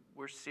we're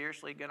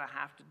seriously going to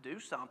have to do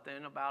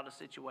something about a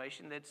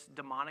situation that's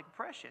demonic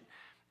oppression.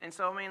 And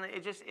so,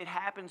 it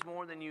happens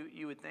more than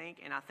you would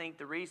think. And I think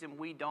the reason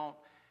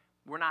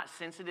we're not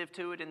sensitive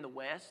to it in the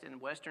West, in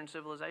Western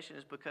civilization,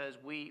 is because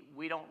we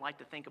don't like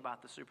to think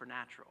about the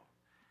supernatural.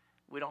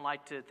 We don't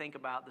like to think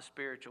about the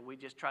spiritual. We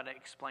just try to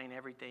explain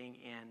everything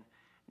in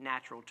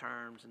natural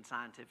terms and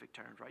scientific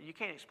terms, right? You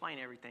can't explain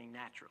everything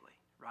naturally,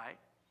 right?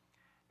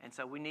 And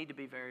so we need to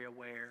be very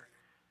aware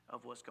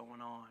of what's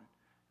going on.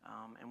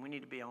 And we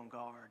need to be on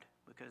guard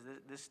because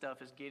this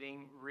stuff is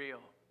getting real,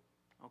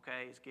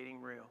 okay? It's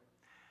getting real.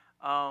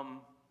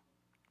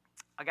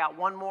 I got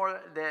one more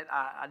that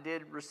I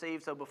did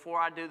receive. So before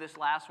I do this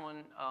last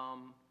one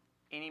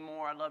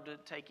anymore, I'd love to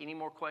take any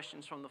more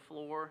questions from the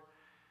floor.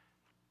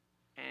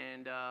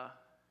 And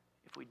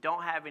if we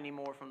don't have any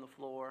more from the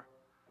floor,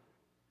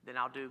 then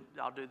I'll do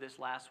this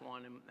last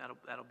one, and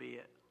that'll be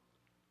it.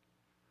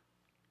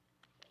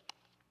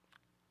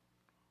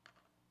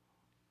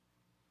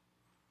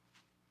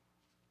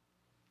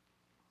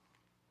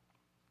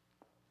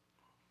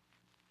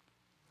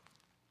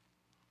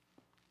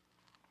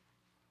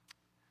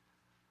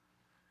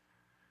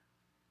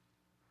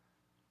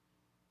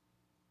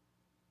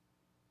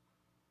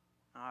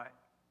 All right.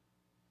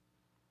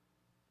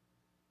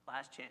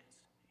 Last chance.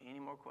 Any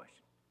more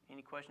questions?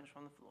 Any questions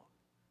from the floor?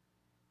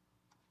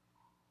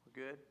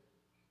 We're good?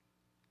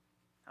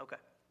 Okay.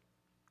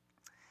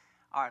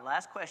 All right,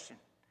 last question.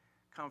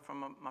 Come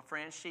from my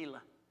friend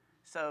Sheila.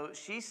 So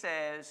she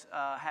says,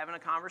 having a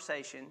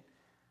conversation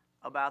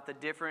about the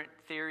different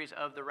theories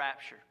of the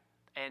rapture.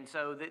 And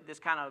so this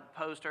kind of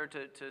posed her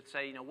to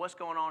say, what's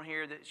going on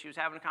here? That she was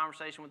having a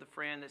conversation with a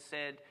friend that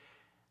said,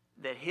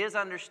 that his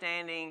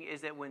understanding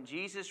is that when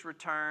Jesus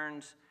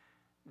returns,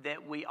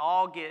 that we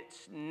all get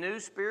new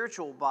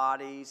spiritual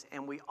bodies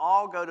and we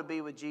all go to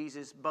be with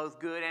Jesus, both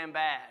good and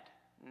bad.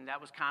 And that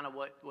was kind of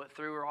what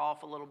threw her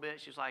off a little bit.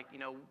 She was like,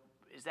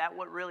 is that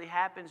what really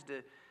happens?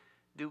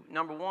 Do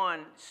number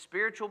one,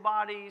 spiritual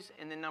bodies,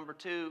 and then number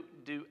two,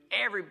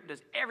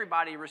 does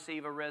everybody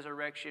receive a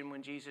resurrection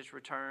when Jesus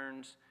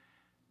returns,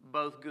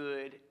 both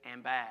good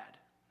and bad?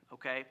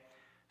 Okay?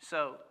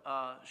 So,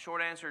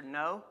 short answer,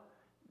 no.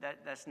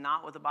 That's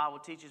not what the Bible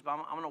teaches, but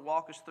I'm going to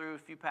walk us through a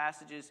few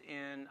passages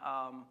in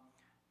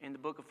the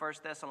book of 1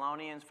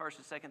 Thessalonians, 1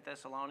 and 2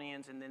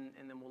 Thessalonians, and then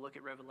we'll look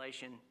at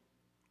Revelation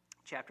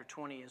chapter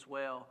 20 as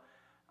well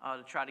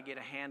to try to get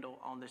a handle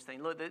on this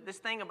thing. Look, this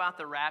thing about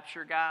the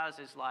rapture, guys,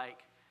 is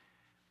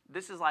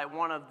this is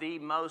one of the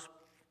most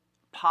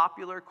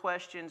popular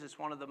questions. It's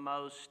one of the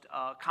most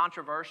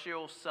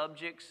controversial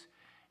subjects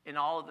in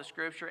all of the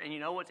Scripture. And you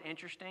know what's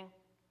interesting?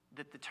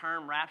 That the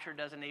term rapture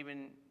doesn't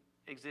even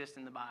exist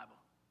in the Bible.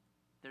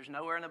 There's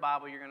nowhere in the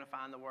Bible you're going to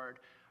find the word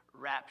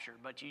rapture,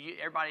 but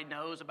everybody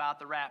knows about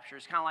the rapture.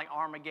 It's kind of like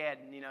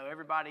Armageddon.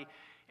 Everybody,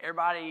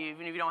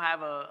 even if you don't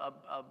have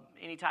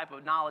any type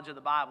of knowledge of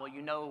the Bible,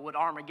 you know what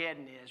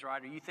Armageddon is,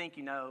 right? Or you think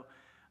you know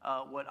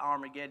what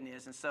Armageddon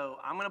is. And so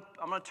I'm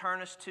gonna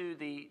turn us to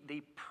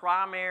the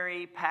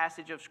primary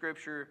passage of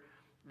Scripture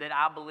that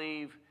I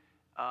believe,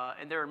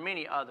 and there are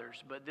many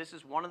others, but this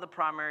is one of the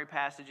primary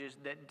passages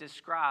that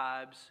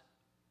describes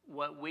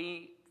what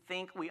we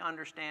think we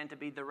understand to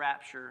be the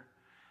rapture.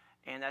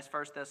 And that's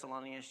 1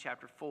 Thessalonians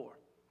chapter 4.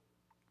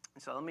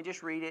 And so let me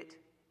just read it,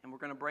 and we're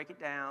going to break it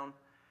down.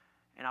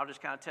 And I'll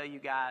just kind of tell you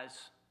guys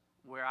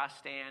where I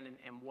stand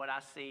and what I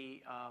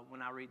see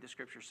when I read the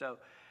scripture. So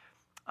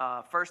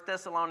 1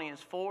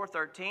 Thessalonians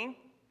 4:13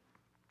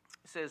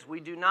 says, "We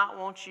do not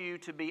want you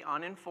to be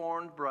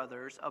uninformed,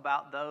 brothers,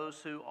 about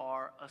those who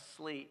are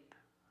asleep."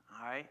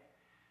 All right?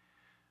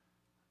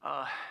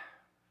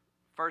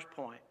 First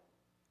point.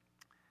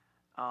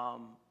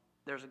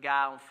 There's a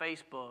guy on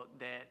Facebook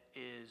that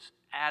is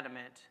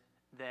adamant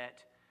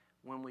that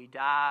when we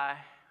die,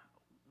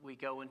 we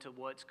go into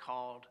what's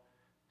called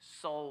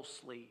soul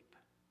sleep.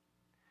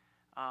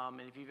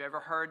 And if you've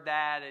ever heard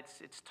that,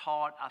 it's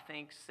taught, I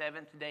think,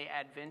 Seventh-day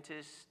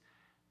Adventists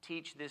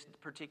teach this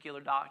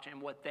particular doctrine.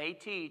 And what they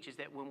teach is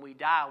that when we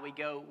die,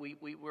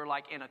 we're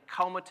like in a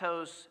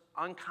comatose,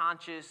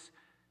 unconscious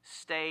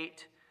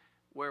state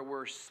where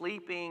we're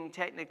sleeping,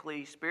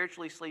 technically,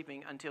 spiritually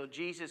sleeping, until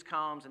Jesus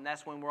comes, and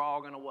that's when we're all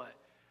going to what?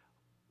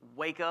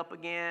 Wake up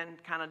again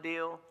kind of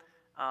deal.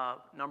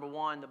 Number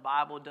one, the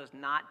Bible does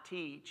not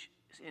teach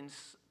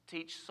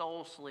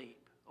soul sleep.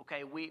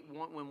 Okay,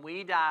 when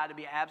we die, to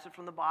be absent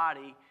from the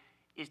body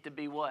is to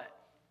be what?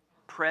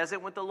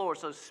 Present with the Lord.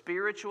 So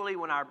spiritually,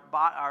 when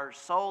our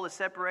soul is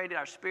separated,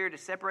 our spirit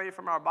is separated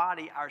from our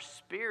body, our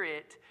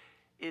spirit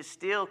is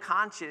still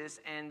conscious,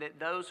 and that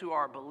those who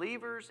are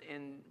believers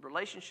in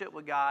relationship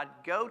with God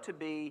go to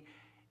be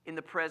in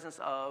the presence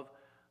of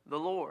the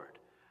Lord.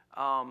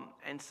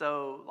 And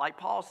so, like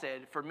Paul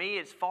said, for me,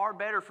 it's far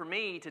better for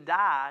me to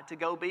die to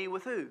go be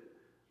with who?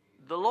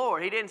 The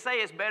Lord. He didn't say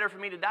it's better for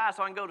me to die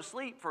so I can go to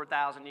sleep for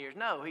 1,000 years.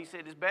 No, he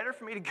said it's better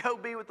for me to go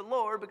be with the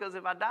Lord, because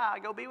if I die, I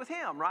go be with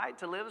him, right?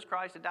 To live as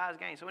Christ, to die as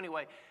gain. So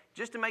anyway,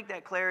 just to make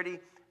that clarity,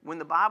 when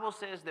the Bible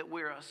says that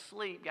we're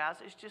asleep, guys,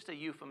 it's just a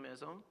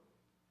euphemism.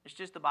 It's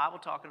just the Bible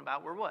talking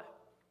about we're what?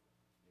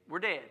 We're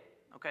dead.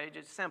 Okay,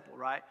 just simple,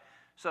 right?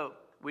 So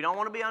we don't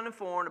want to be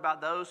uninformed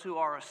about those who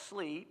are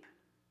asleep,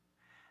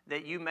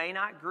 that you may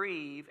not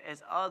grieve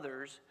as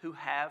others who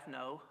have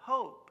no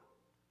hope.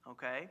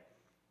 Okay?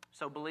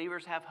 So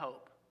believers have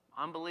hope.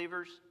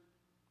 Unbelievers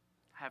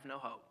have no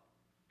hope.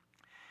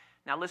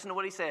 Now listen to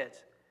what he says.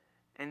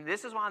 And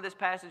this is why this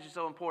passage is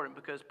so important,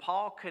 because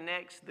Paul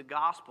connects the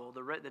gospel,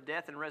 the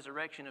death and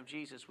resurrection of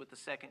Jesus, with the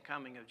second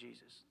coming of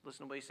Jesus.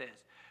 Listen to what he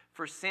says.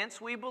 "For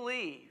since we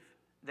believe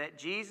that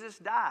Jesus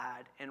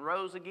died and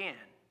rose again,"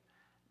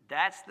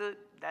 that's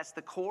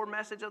the core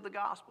message of the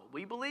gospel.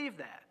 We believe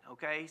that,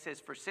 okay? He says,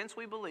 "For since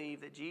we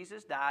believe that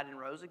Jesus died and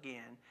rose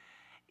again,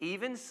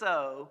 even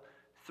so,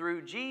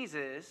 through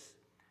Jesus,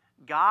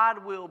 God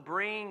will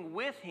bring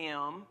with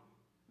him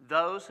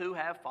those who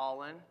have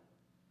fallen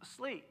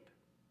asleep."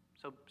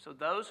 So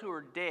those who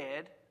are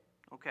dead,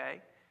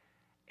 okay,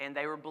 and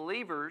they were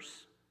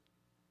believers,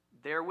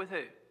 they're with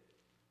who?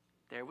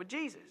 They're with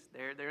Jesus.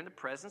 They're in the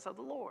presence of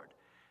the Lord.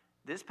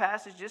 This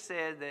passage just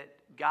said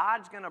that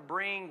God's going to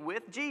bring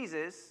with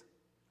Jesus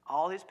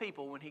all his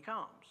people when he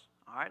comes.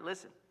 All right,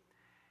 listen.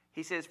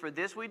 He says, "For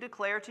this we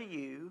declare to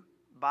you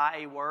by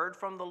a word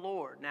from the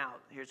Lord." Now,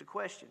 here's a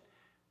question.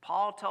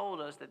 Paul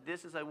told us that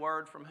this is a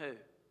word from who?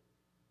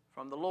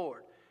 From the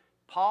Lord.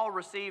 Paul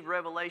received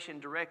revelation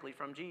directly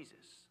from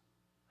Jesus.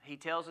 He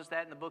tells us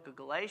that in the book of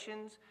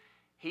Galatians.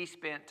 He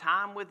spent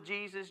time with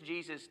Jesus.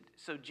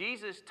 So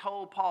Jesus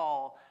told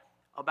Paul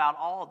about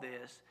all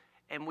this.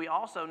 And we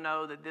also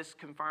know that this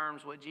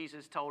confirms what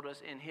Jesus told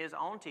us in his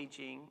own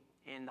teaching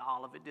in the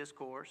Olivet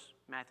Discourse,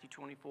 Matthew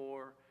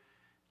 24,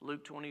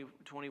 Luke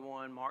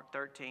 21, Mark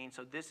 13.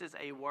 So this is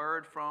a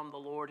word from the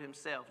Lord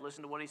himself.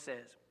 Listen to what he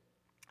says.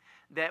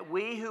 "That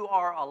we who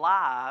are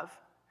alive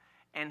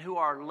and who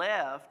are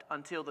left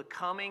until the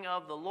coming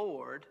of the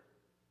Lord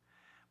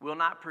will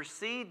not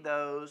precede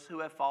those who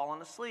have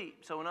fallen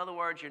asleep." So in other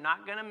words, you're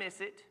not going to miss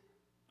it,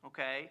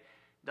 okay?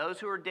 Those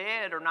who are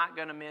dead are not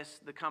going to miss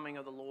the coming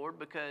of the Lord,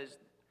 because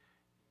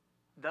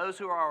those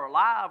who are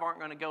alive aren't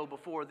going to go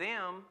before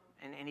them,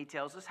 and he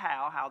tells us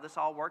how this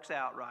all works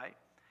out, right?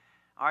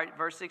 All right,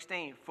 verse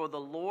 16, "For the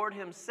Lord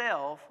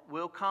himself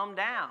will come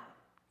down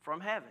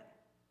from heaven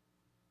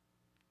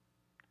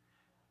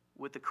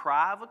with the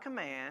cry of a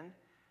command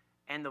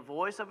and the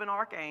voice of an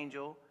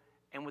archangel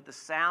and with the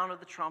sound of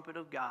the trumpet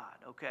of God."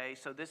 Okay,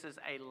 so this is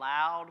a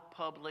loud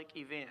public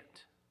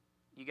event.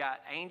 You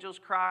got angels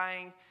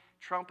crying,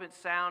 trumpets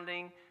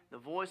sounding, the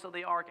voice of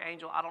the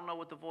archangel. I don't know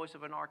what the voice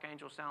of an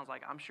archangel sounds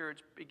like. I'm sure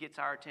it gets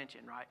our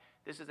attention, right?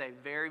 This is a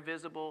very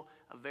visible,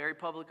 a very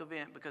public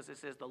event, because it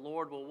says the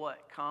Lord will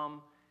what?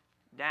 Come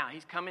down.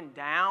 He's coming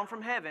down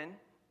from heaven,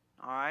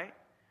 all right?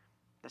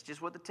 That's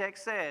just what the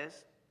text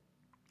says.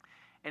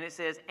 And it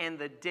says, "And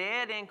the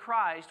dead in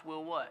Christ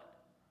will what?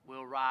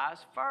 Will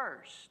rise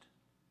first."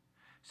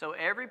 So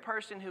every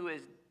person who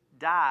has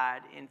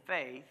died in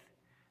faith,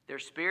 their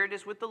spirit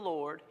is with the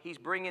Lord. He's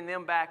bringing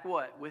them back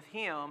what? With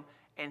him,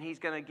 and he's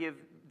going to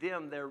give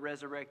them their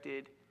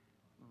resurrected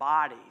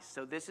bodies.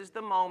 So this is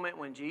the moment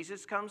when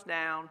Jesus comes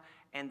down,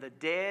 and the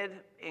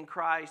dead in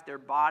Christ, their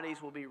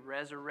bodies will be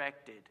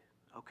resurrected,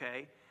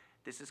 okay?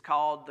 This is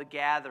called the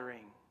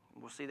gathering.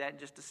 We'll see that in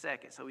just a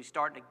second. So he's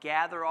starting to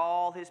gather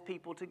all his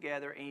people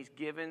together, and he's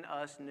given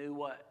us new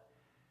what?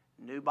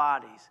 New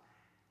bodies.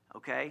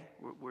 Okay?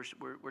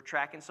 We're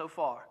tracking so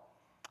far.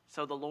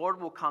 So the Lord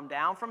will come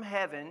down from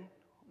heaven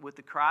with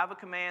the cry of a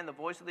command, the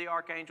voice of the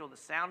archangel, the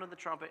sound of the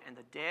trumpet, and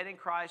the dead in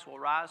Christ will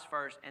rise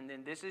first. And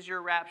then this is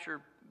your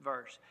rapture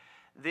verse.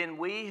 Then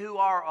we who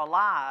are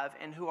alive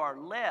and who are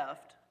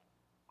left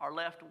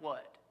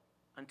what?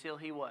 Until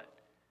he what?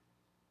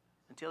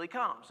 Until he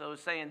comes. So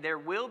it's saying there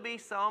will be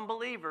some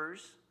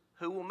believers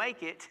who will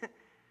make it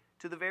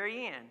to the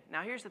very end.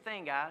 Now here's the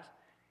thing, guys.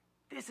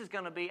 This is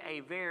going to be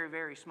a very,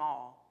 very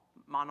small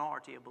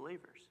minority of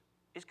believers.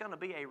 It's going to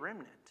be a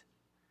remnant.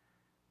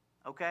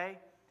 Okay?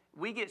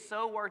 We get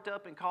so worked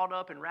up and caught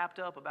up and wrapped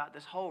up about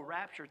this whole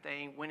rapture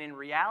thing when in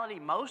reality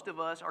most of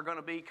us are going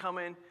to be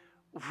coming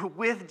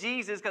with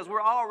Jesus because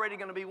we're already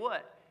going to be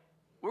what?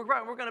 We're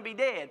going to be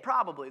dead,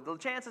 probably. The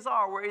chances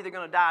are we're either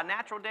going to die a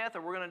natural death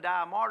or we're going to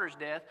die a martyr's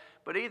death.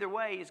 But either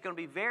way, it's going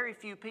to be very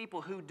few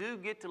people who do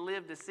get to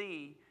live to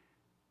see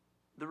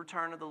the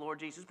return of the Lord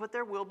Jesus. But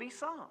there will be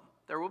some.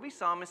 There will be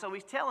some. And so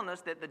he's telling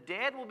us that the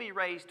dead will be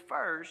raised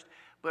first.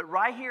 But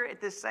right here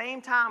at the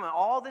same time, and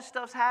all this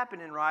stuff's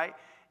happening, right?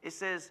 It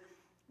says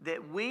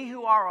that we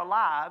who are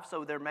alive,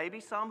 so there may be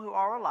some who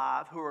are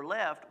alive, who are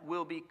left,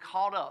 will be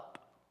caught up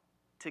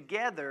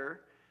together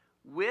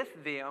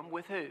with them,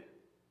 with who?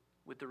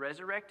 With the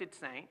resurrected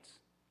saints,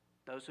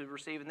 those who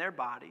receive in their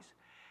bodies.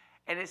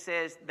 And it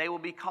says they will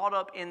be caught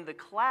up in the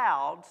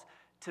clouds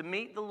to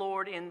meet the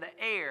Lord in the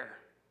air.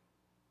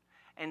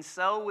 And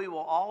so we will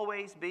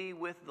always be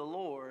with the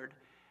Lord.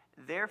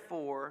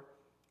 Therefore,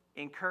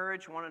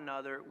 encourage one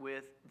another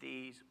with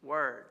these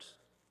words.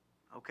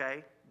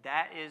 Okay?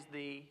 That is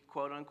the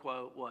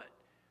quote-unquote what?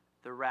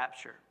 The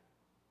rapture.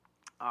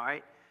 All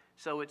right?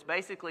 So it's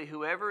basically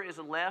whoever is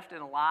left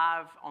and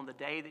alive on the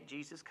day that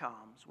Jesus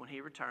comes, when he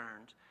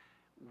returns,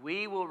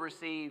 we will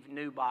receive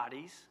new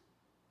bodies,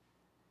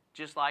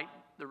 just like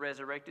the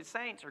resurrected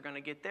saints are going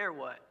to get their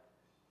what?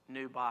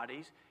 New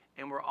bodies.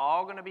 And we're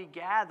all going to be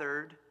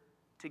gathered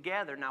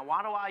together. Now,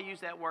 why do I use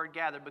that word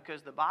gather?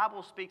 Because the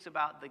Bible speaks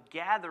about the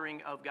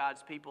gathering of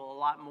God's people a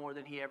lot more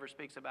than he ever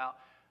speaks about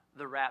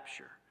the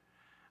rapture.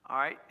 All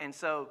right? And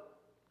so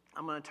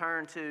I'm going to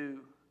turn to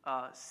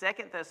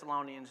 2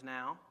 Thessalonians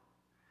now.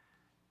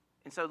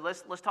 And so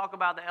let's talk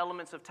about the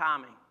elements of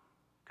timing,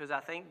 because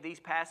I think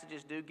these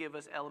passages do give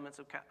us elements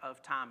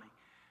of timing.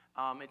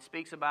 It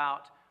speaks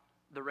about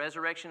the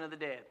resurrection of the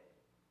dead.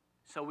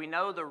 So we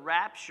know the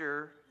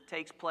rapture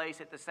takes place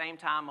at the same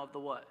time of the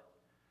what?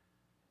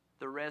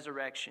 The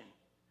resurrection.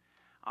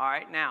 All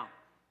right, now,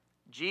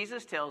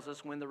 Jesus tells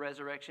us when the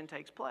resurrection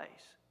takes place,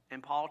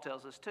 and Paul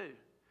tells us too.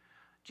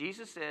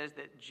 Jesus says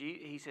that,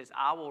 he says,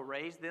 I will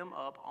raise them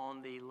up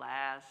on the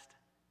last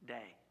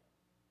day.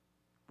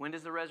 When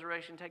does the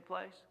resurrection take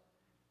place?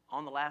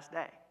 On the last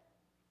day.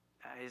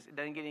 It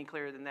doesn't get any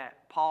clearer than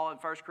that. Paul in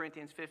 1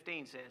 Corinthians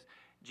 15 says,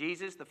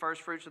 Jesus, the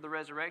first fruits of the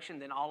resurrection,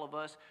 then all of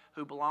us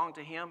who belong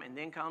to him, and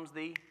then comes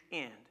the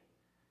end.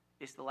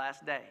 It's the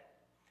last day.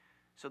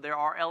 So there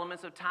are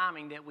elements of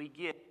timing that we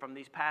get from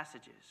these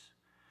passages.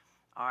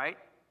 All right?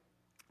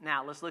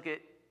 Now, let's look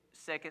at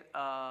 2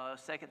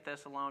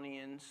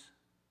 Thessalonians.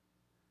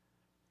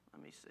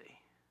 Let me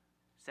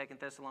see. 2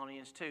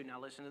 Thessalonians 2. Now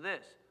listen to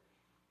this.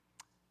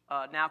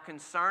 Now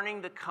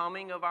concerning the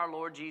coming of our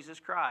Lord Jesus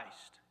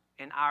Christ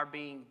and our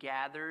being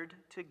gathered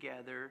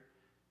together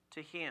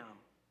to him.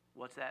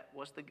 What's that?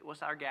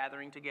 What's our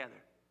gathering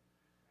together?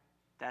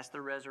 That's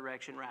the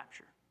resurrection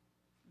rapture.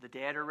 The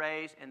dead are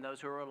raised and those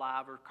who are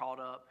alive are caught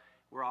up.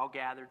 We're all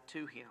gathered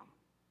to him.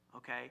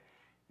 Okay?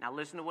 Now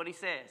listen to what he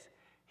says.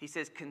 He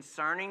says,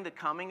 concerning the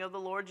coming of the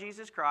Lord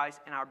Jesus Christ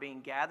and our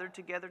being gathered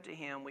together to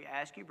him, we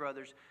ask you,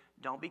 brothers,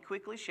 don't be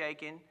quickly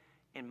shaken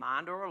in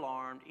mind or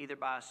alarmed, either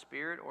by a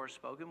spirit or a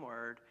spoken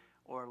word,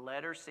 or a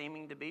letter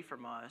seeming to be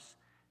from us,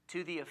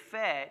 to the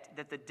effect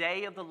that the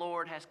day of the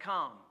Lord has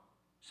come.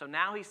 So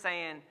now he's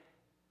saying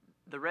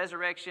the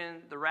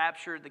resurrection, the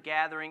rapture, the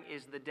gathering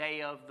is the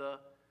day of the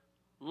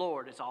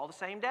Lord. It's all the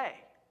same day.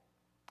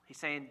 He's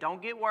saying,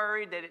 don't get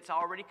worried that it's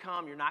already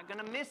come. You're not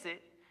going to miss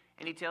it.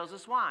 And he tells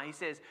us why. He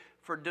says,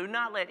 for do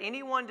not let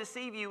anyone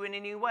deceive you in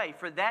any way,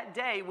 for that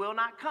day will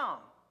not come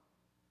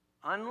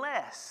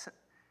unless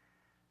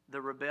the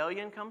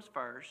rebellion comes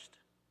first,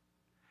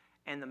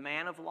 and the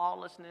man of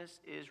lawlessness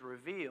is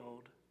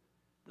revealed,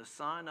 the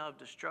son of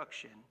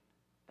destruction.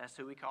 That's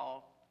who we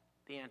call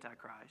the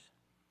Antichrist,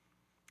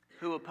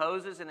 who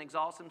opposes and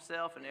exalts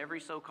himself in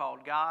every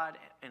so-called God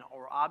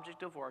or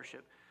object of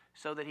worship,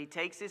 so that he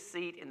takes his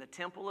seat in the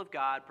temple of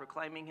God,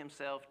 proclaiming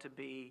himself to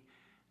be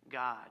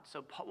God.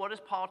 So what is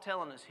Paul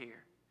telling us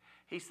here?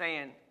 He's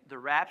saying the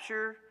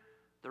rapture,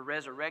 the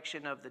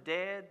resurrection of the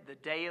dead, the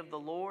day of the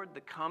Lord, the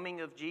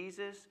coming of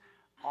Jesus,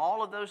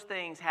 all of those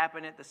things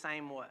happen at the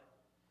same what?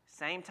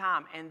 Same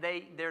time. And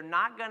they're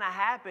not going to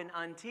happen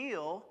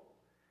until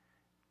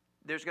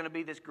there's going to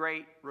be this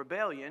great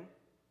rebellion.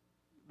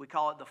 We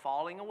call it the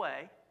falling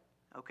away.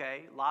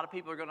 Okay? A lot of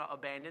people are going to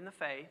abandon the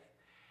faith.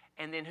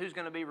 And then who's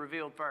going to be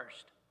revealed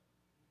first?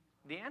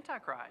 The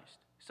Antichrist.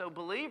 So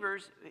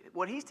believers,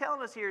 what he's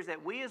telling us here is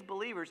that we as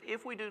believers,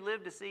 if we do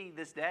live to see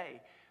this day,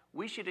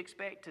 we should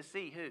expect to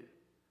see who?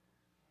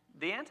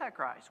 the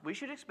Antichrist. We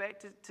should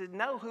expect to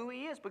know who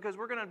he is, because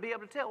we're going to be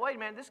able to tell, wait a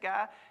minute, this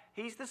guy,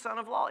 he's the son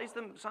of law. He's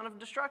the son of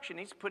destruction.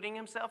 He's putting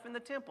himself in the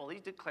temple.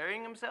 He's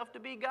declaring himself to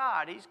be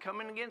God. He's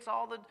coming against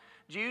all the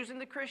Jews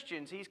and the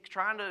Christians. He's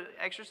trying to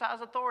exercise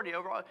authority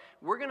over all.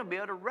 We're going to be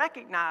able to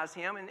recognize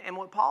him. And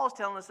what Paul is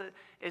telling us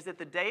is that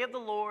the day of the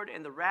Lord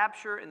and the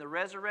rapture and the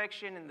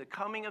resurrection and the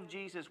coming of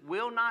Jesus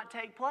will not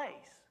take place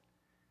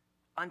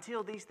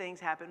until these things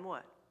happen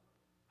what?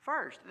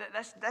 First.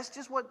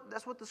 That's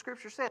what the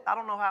scripture said. I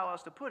don't know how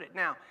else to put it.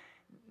 Now,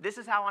 this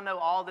is how I know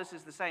all this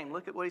is the same.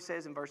 Look at what he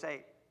says in verse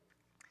 8.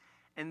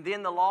 And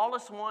then the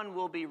lawless one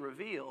will be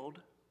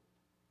revealed.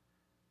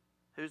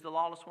 Who's the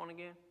lawless one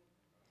again?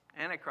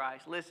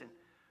 Antichrist. Listen.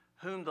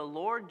 Whom the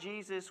Lord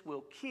Jesus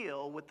will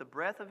kill with the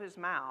breath of his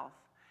mouth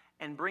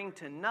and bring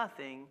to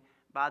nothing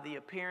by the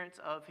appearance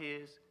of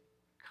his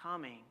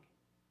coming.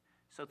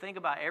 So think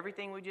about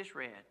everything we just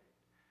read.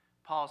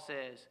 Paul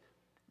says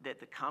that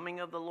the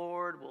coming of the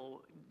Lord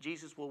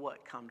Jesus will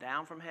what? Come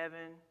down from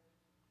heaven.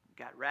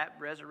 We got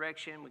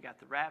resurrection, we got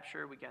the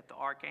rapture, we got the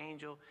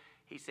archangel.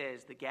 He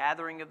says the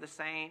gathering of the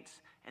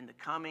saints and the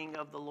coming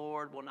of the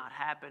Lord will not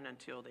happen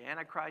until the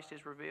Antichrist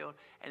is revealed.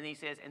 And he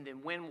says, and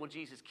then when will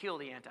Jesus kill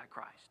the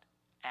Antichrist?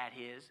 At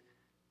his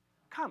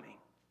coming.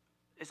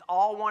 It's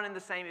all one and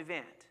the same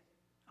event.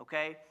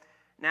 Okay?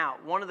 Now,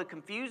 one of the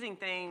confusing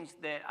things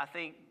that I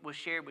think was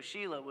shared with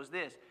Sheila was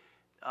this.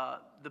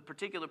 The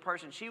particular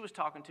person she was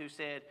talking to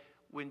said,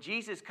 when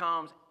Jesus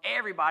comes,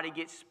 everybody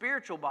gets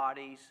spiritual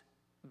bodies,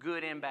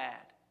 good and bad.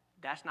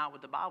 That's not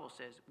what the Bible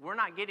says. We're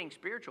not getting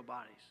spiritual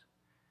bodies.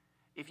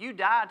 If you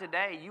die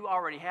today, you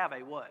already have a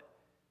what?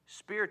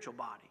 Spiritual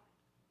body.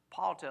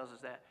 Paul tells us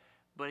that.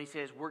 But he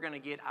says we're going to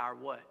get our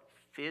what?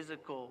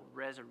 Physical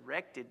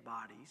resurrected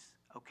bodies,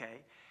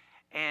 okay?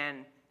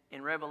 And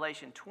in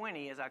Revelation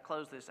 20, as I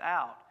close this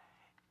out,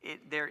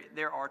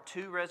 there are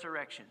two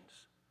resurrections.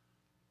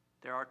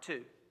 There are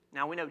two.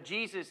 Now we know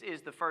Jesus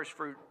is the first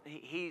fruit.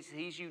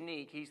 He's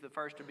unique. He's the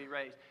first to be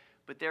raised.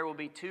 But there will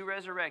be two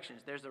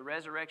resurrections. There's the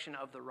resurrection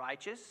of the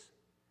righteous,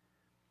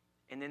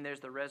 and then there's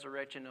the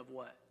resurrection of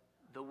what?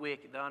 The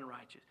wicked, the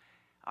unrighteous.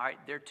 All right,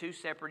 they're two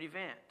separate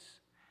events.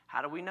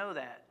 How do we know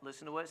that?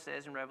 Listen to what it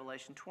says in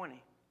Revelation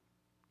 20.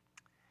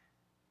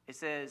 It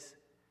says,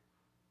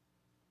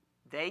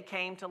 they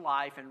came to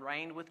life and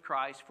reigned with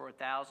Christ for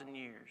 1,000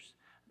 years.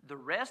 The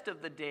rest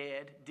of the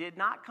dead did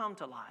not come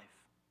to life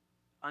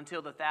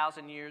until the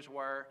 1,000 years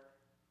were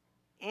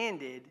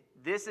ended.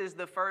 This is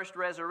the first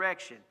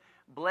resurrection.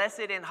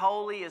 Blessed and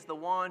holy is the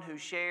one who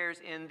shares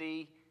in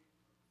the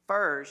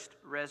first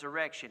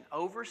resurrection.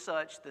 Over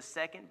such, the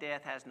second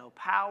death has no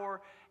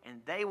power,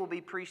 and they will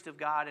be priests of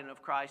God and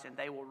of Christ, and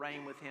they will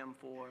reign with him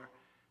for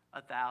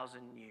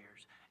 1,000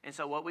 years. And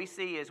so what we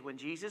see is when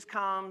Jesus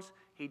comes,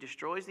 he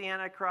destroys the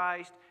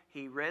Antichrist,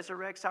 he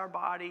resurrects our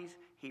bodies,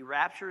 he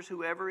raptures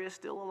whoever is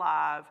still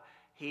alive,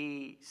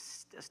 he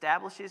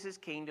establishes his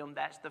kingdom.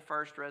 That's the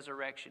first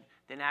resurrection.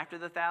 Then after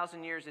the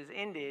 1,000 years is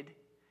ended,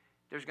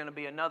 there's going to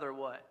be another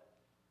what?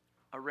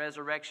 A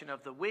resurrection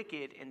of the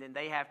wicked, and then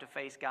they have to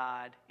face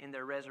God in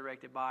their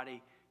resurrected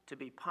body to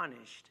be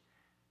punished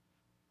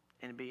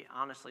and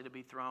to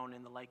be thrown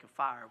in the lake of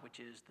fire, which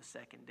is the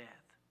second death.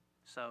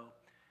 So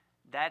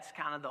that's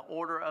kind of the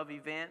order of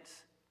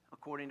events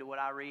according to what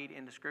I read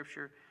in the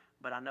scripture,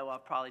 but I know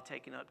I've probably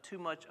taken up too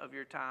much of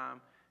your time.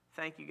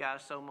 Thank you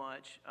guys so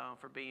much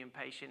for being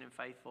patient and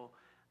faithful.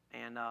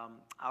 And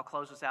I'll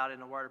close this out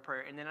in a word of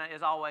prayer. And then,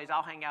 as always,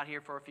 I'll hang out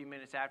here for a few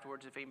minutes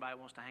afterwards if anybody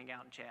wants to hang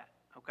out and chat.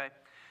 Okay?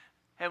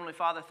 Heavenly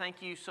Father,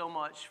 thank you so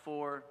much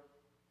for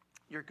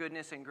your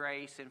goodness and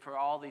grace and for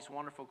all these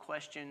wonderful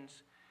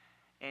questions.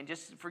 And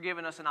just for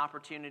giving us an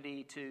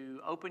opportunity to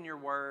open your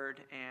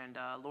word. And,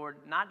 Lord,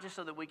 not just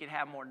so that we could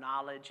have more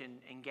knowledge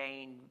and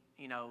gain,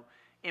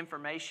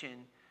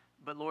 information,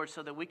 but, Lord,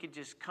 so that we could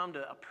just come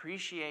to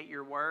appreciate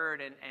your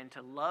word and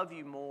to love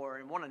you more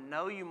and want to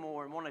know you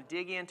more and want to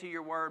dig into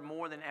your word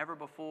more than ever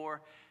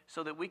before,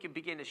 so that we could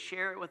begin to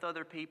share it with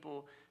other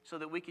people, so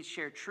that we could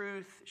share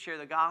truth, share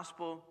the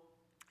gospel,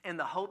 and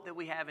the hope that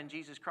we have in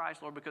Jesus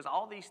Christ, Lord, because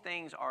all these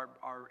things are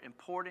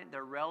important,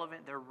 they're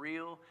relevant, they're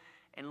real,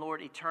 and,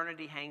 Lord,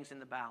 eternity hangs in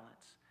the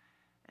balance.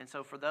 And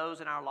so for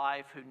those in our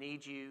life who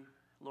need you,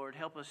 Lord,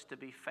 help us to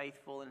be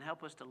faithful and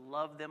help us to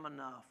love them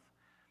enough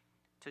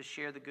to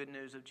share the good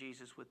news of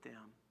Jesus with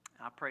them.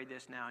 I pray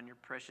this now in your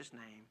precious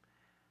name.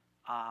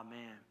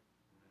 Amen.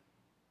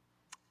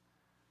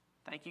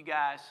 Thank you,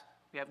 guys.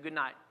 You have a good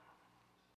night.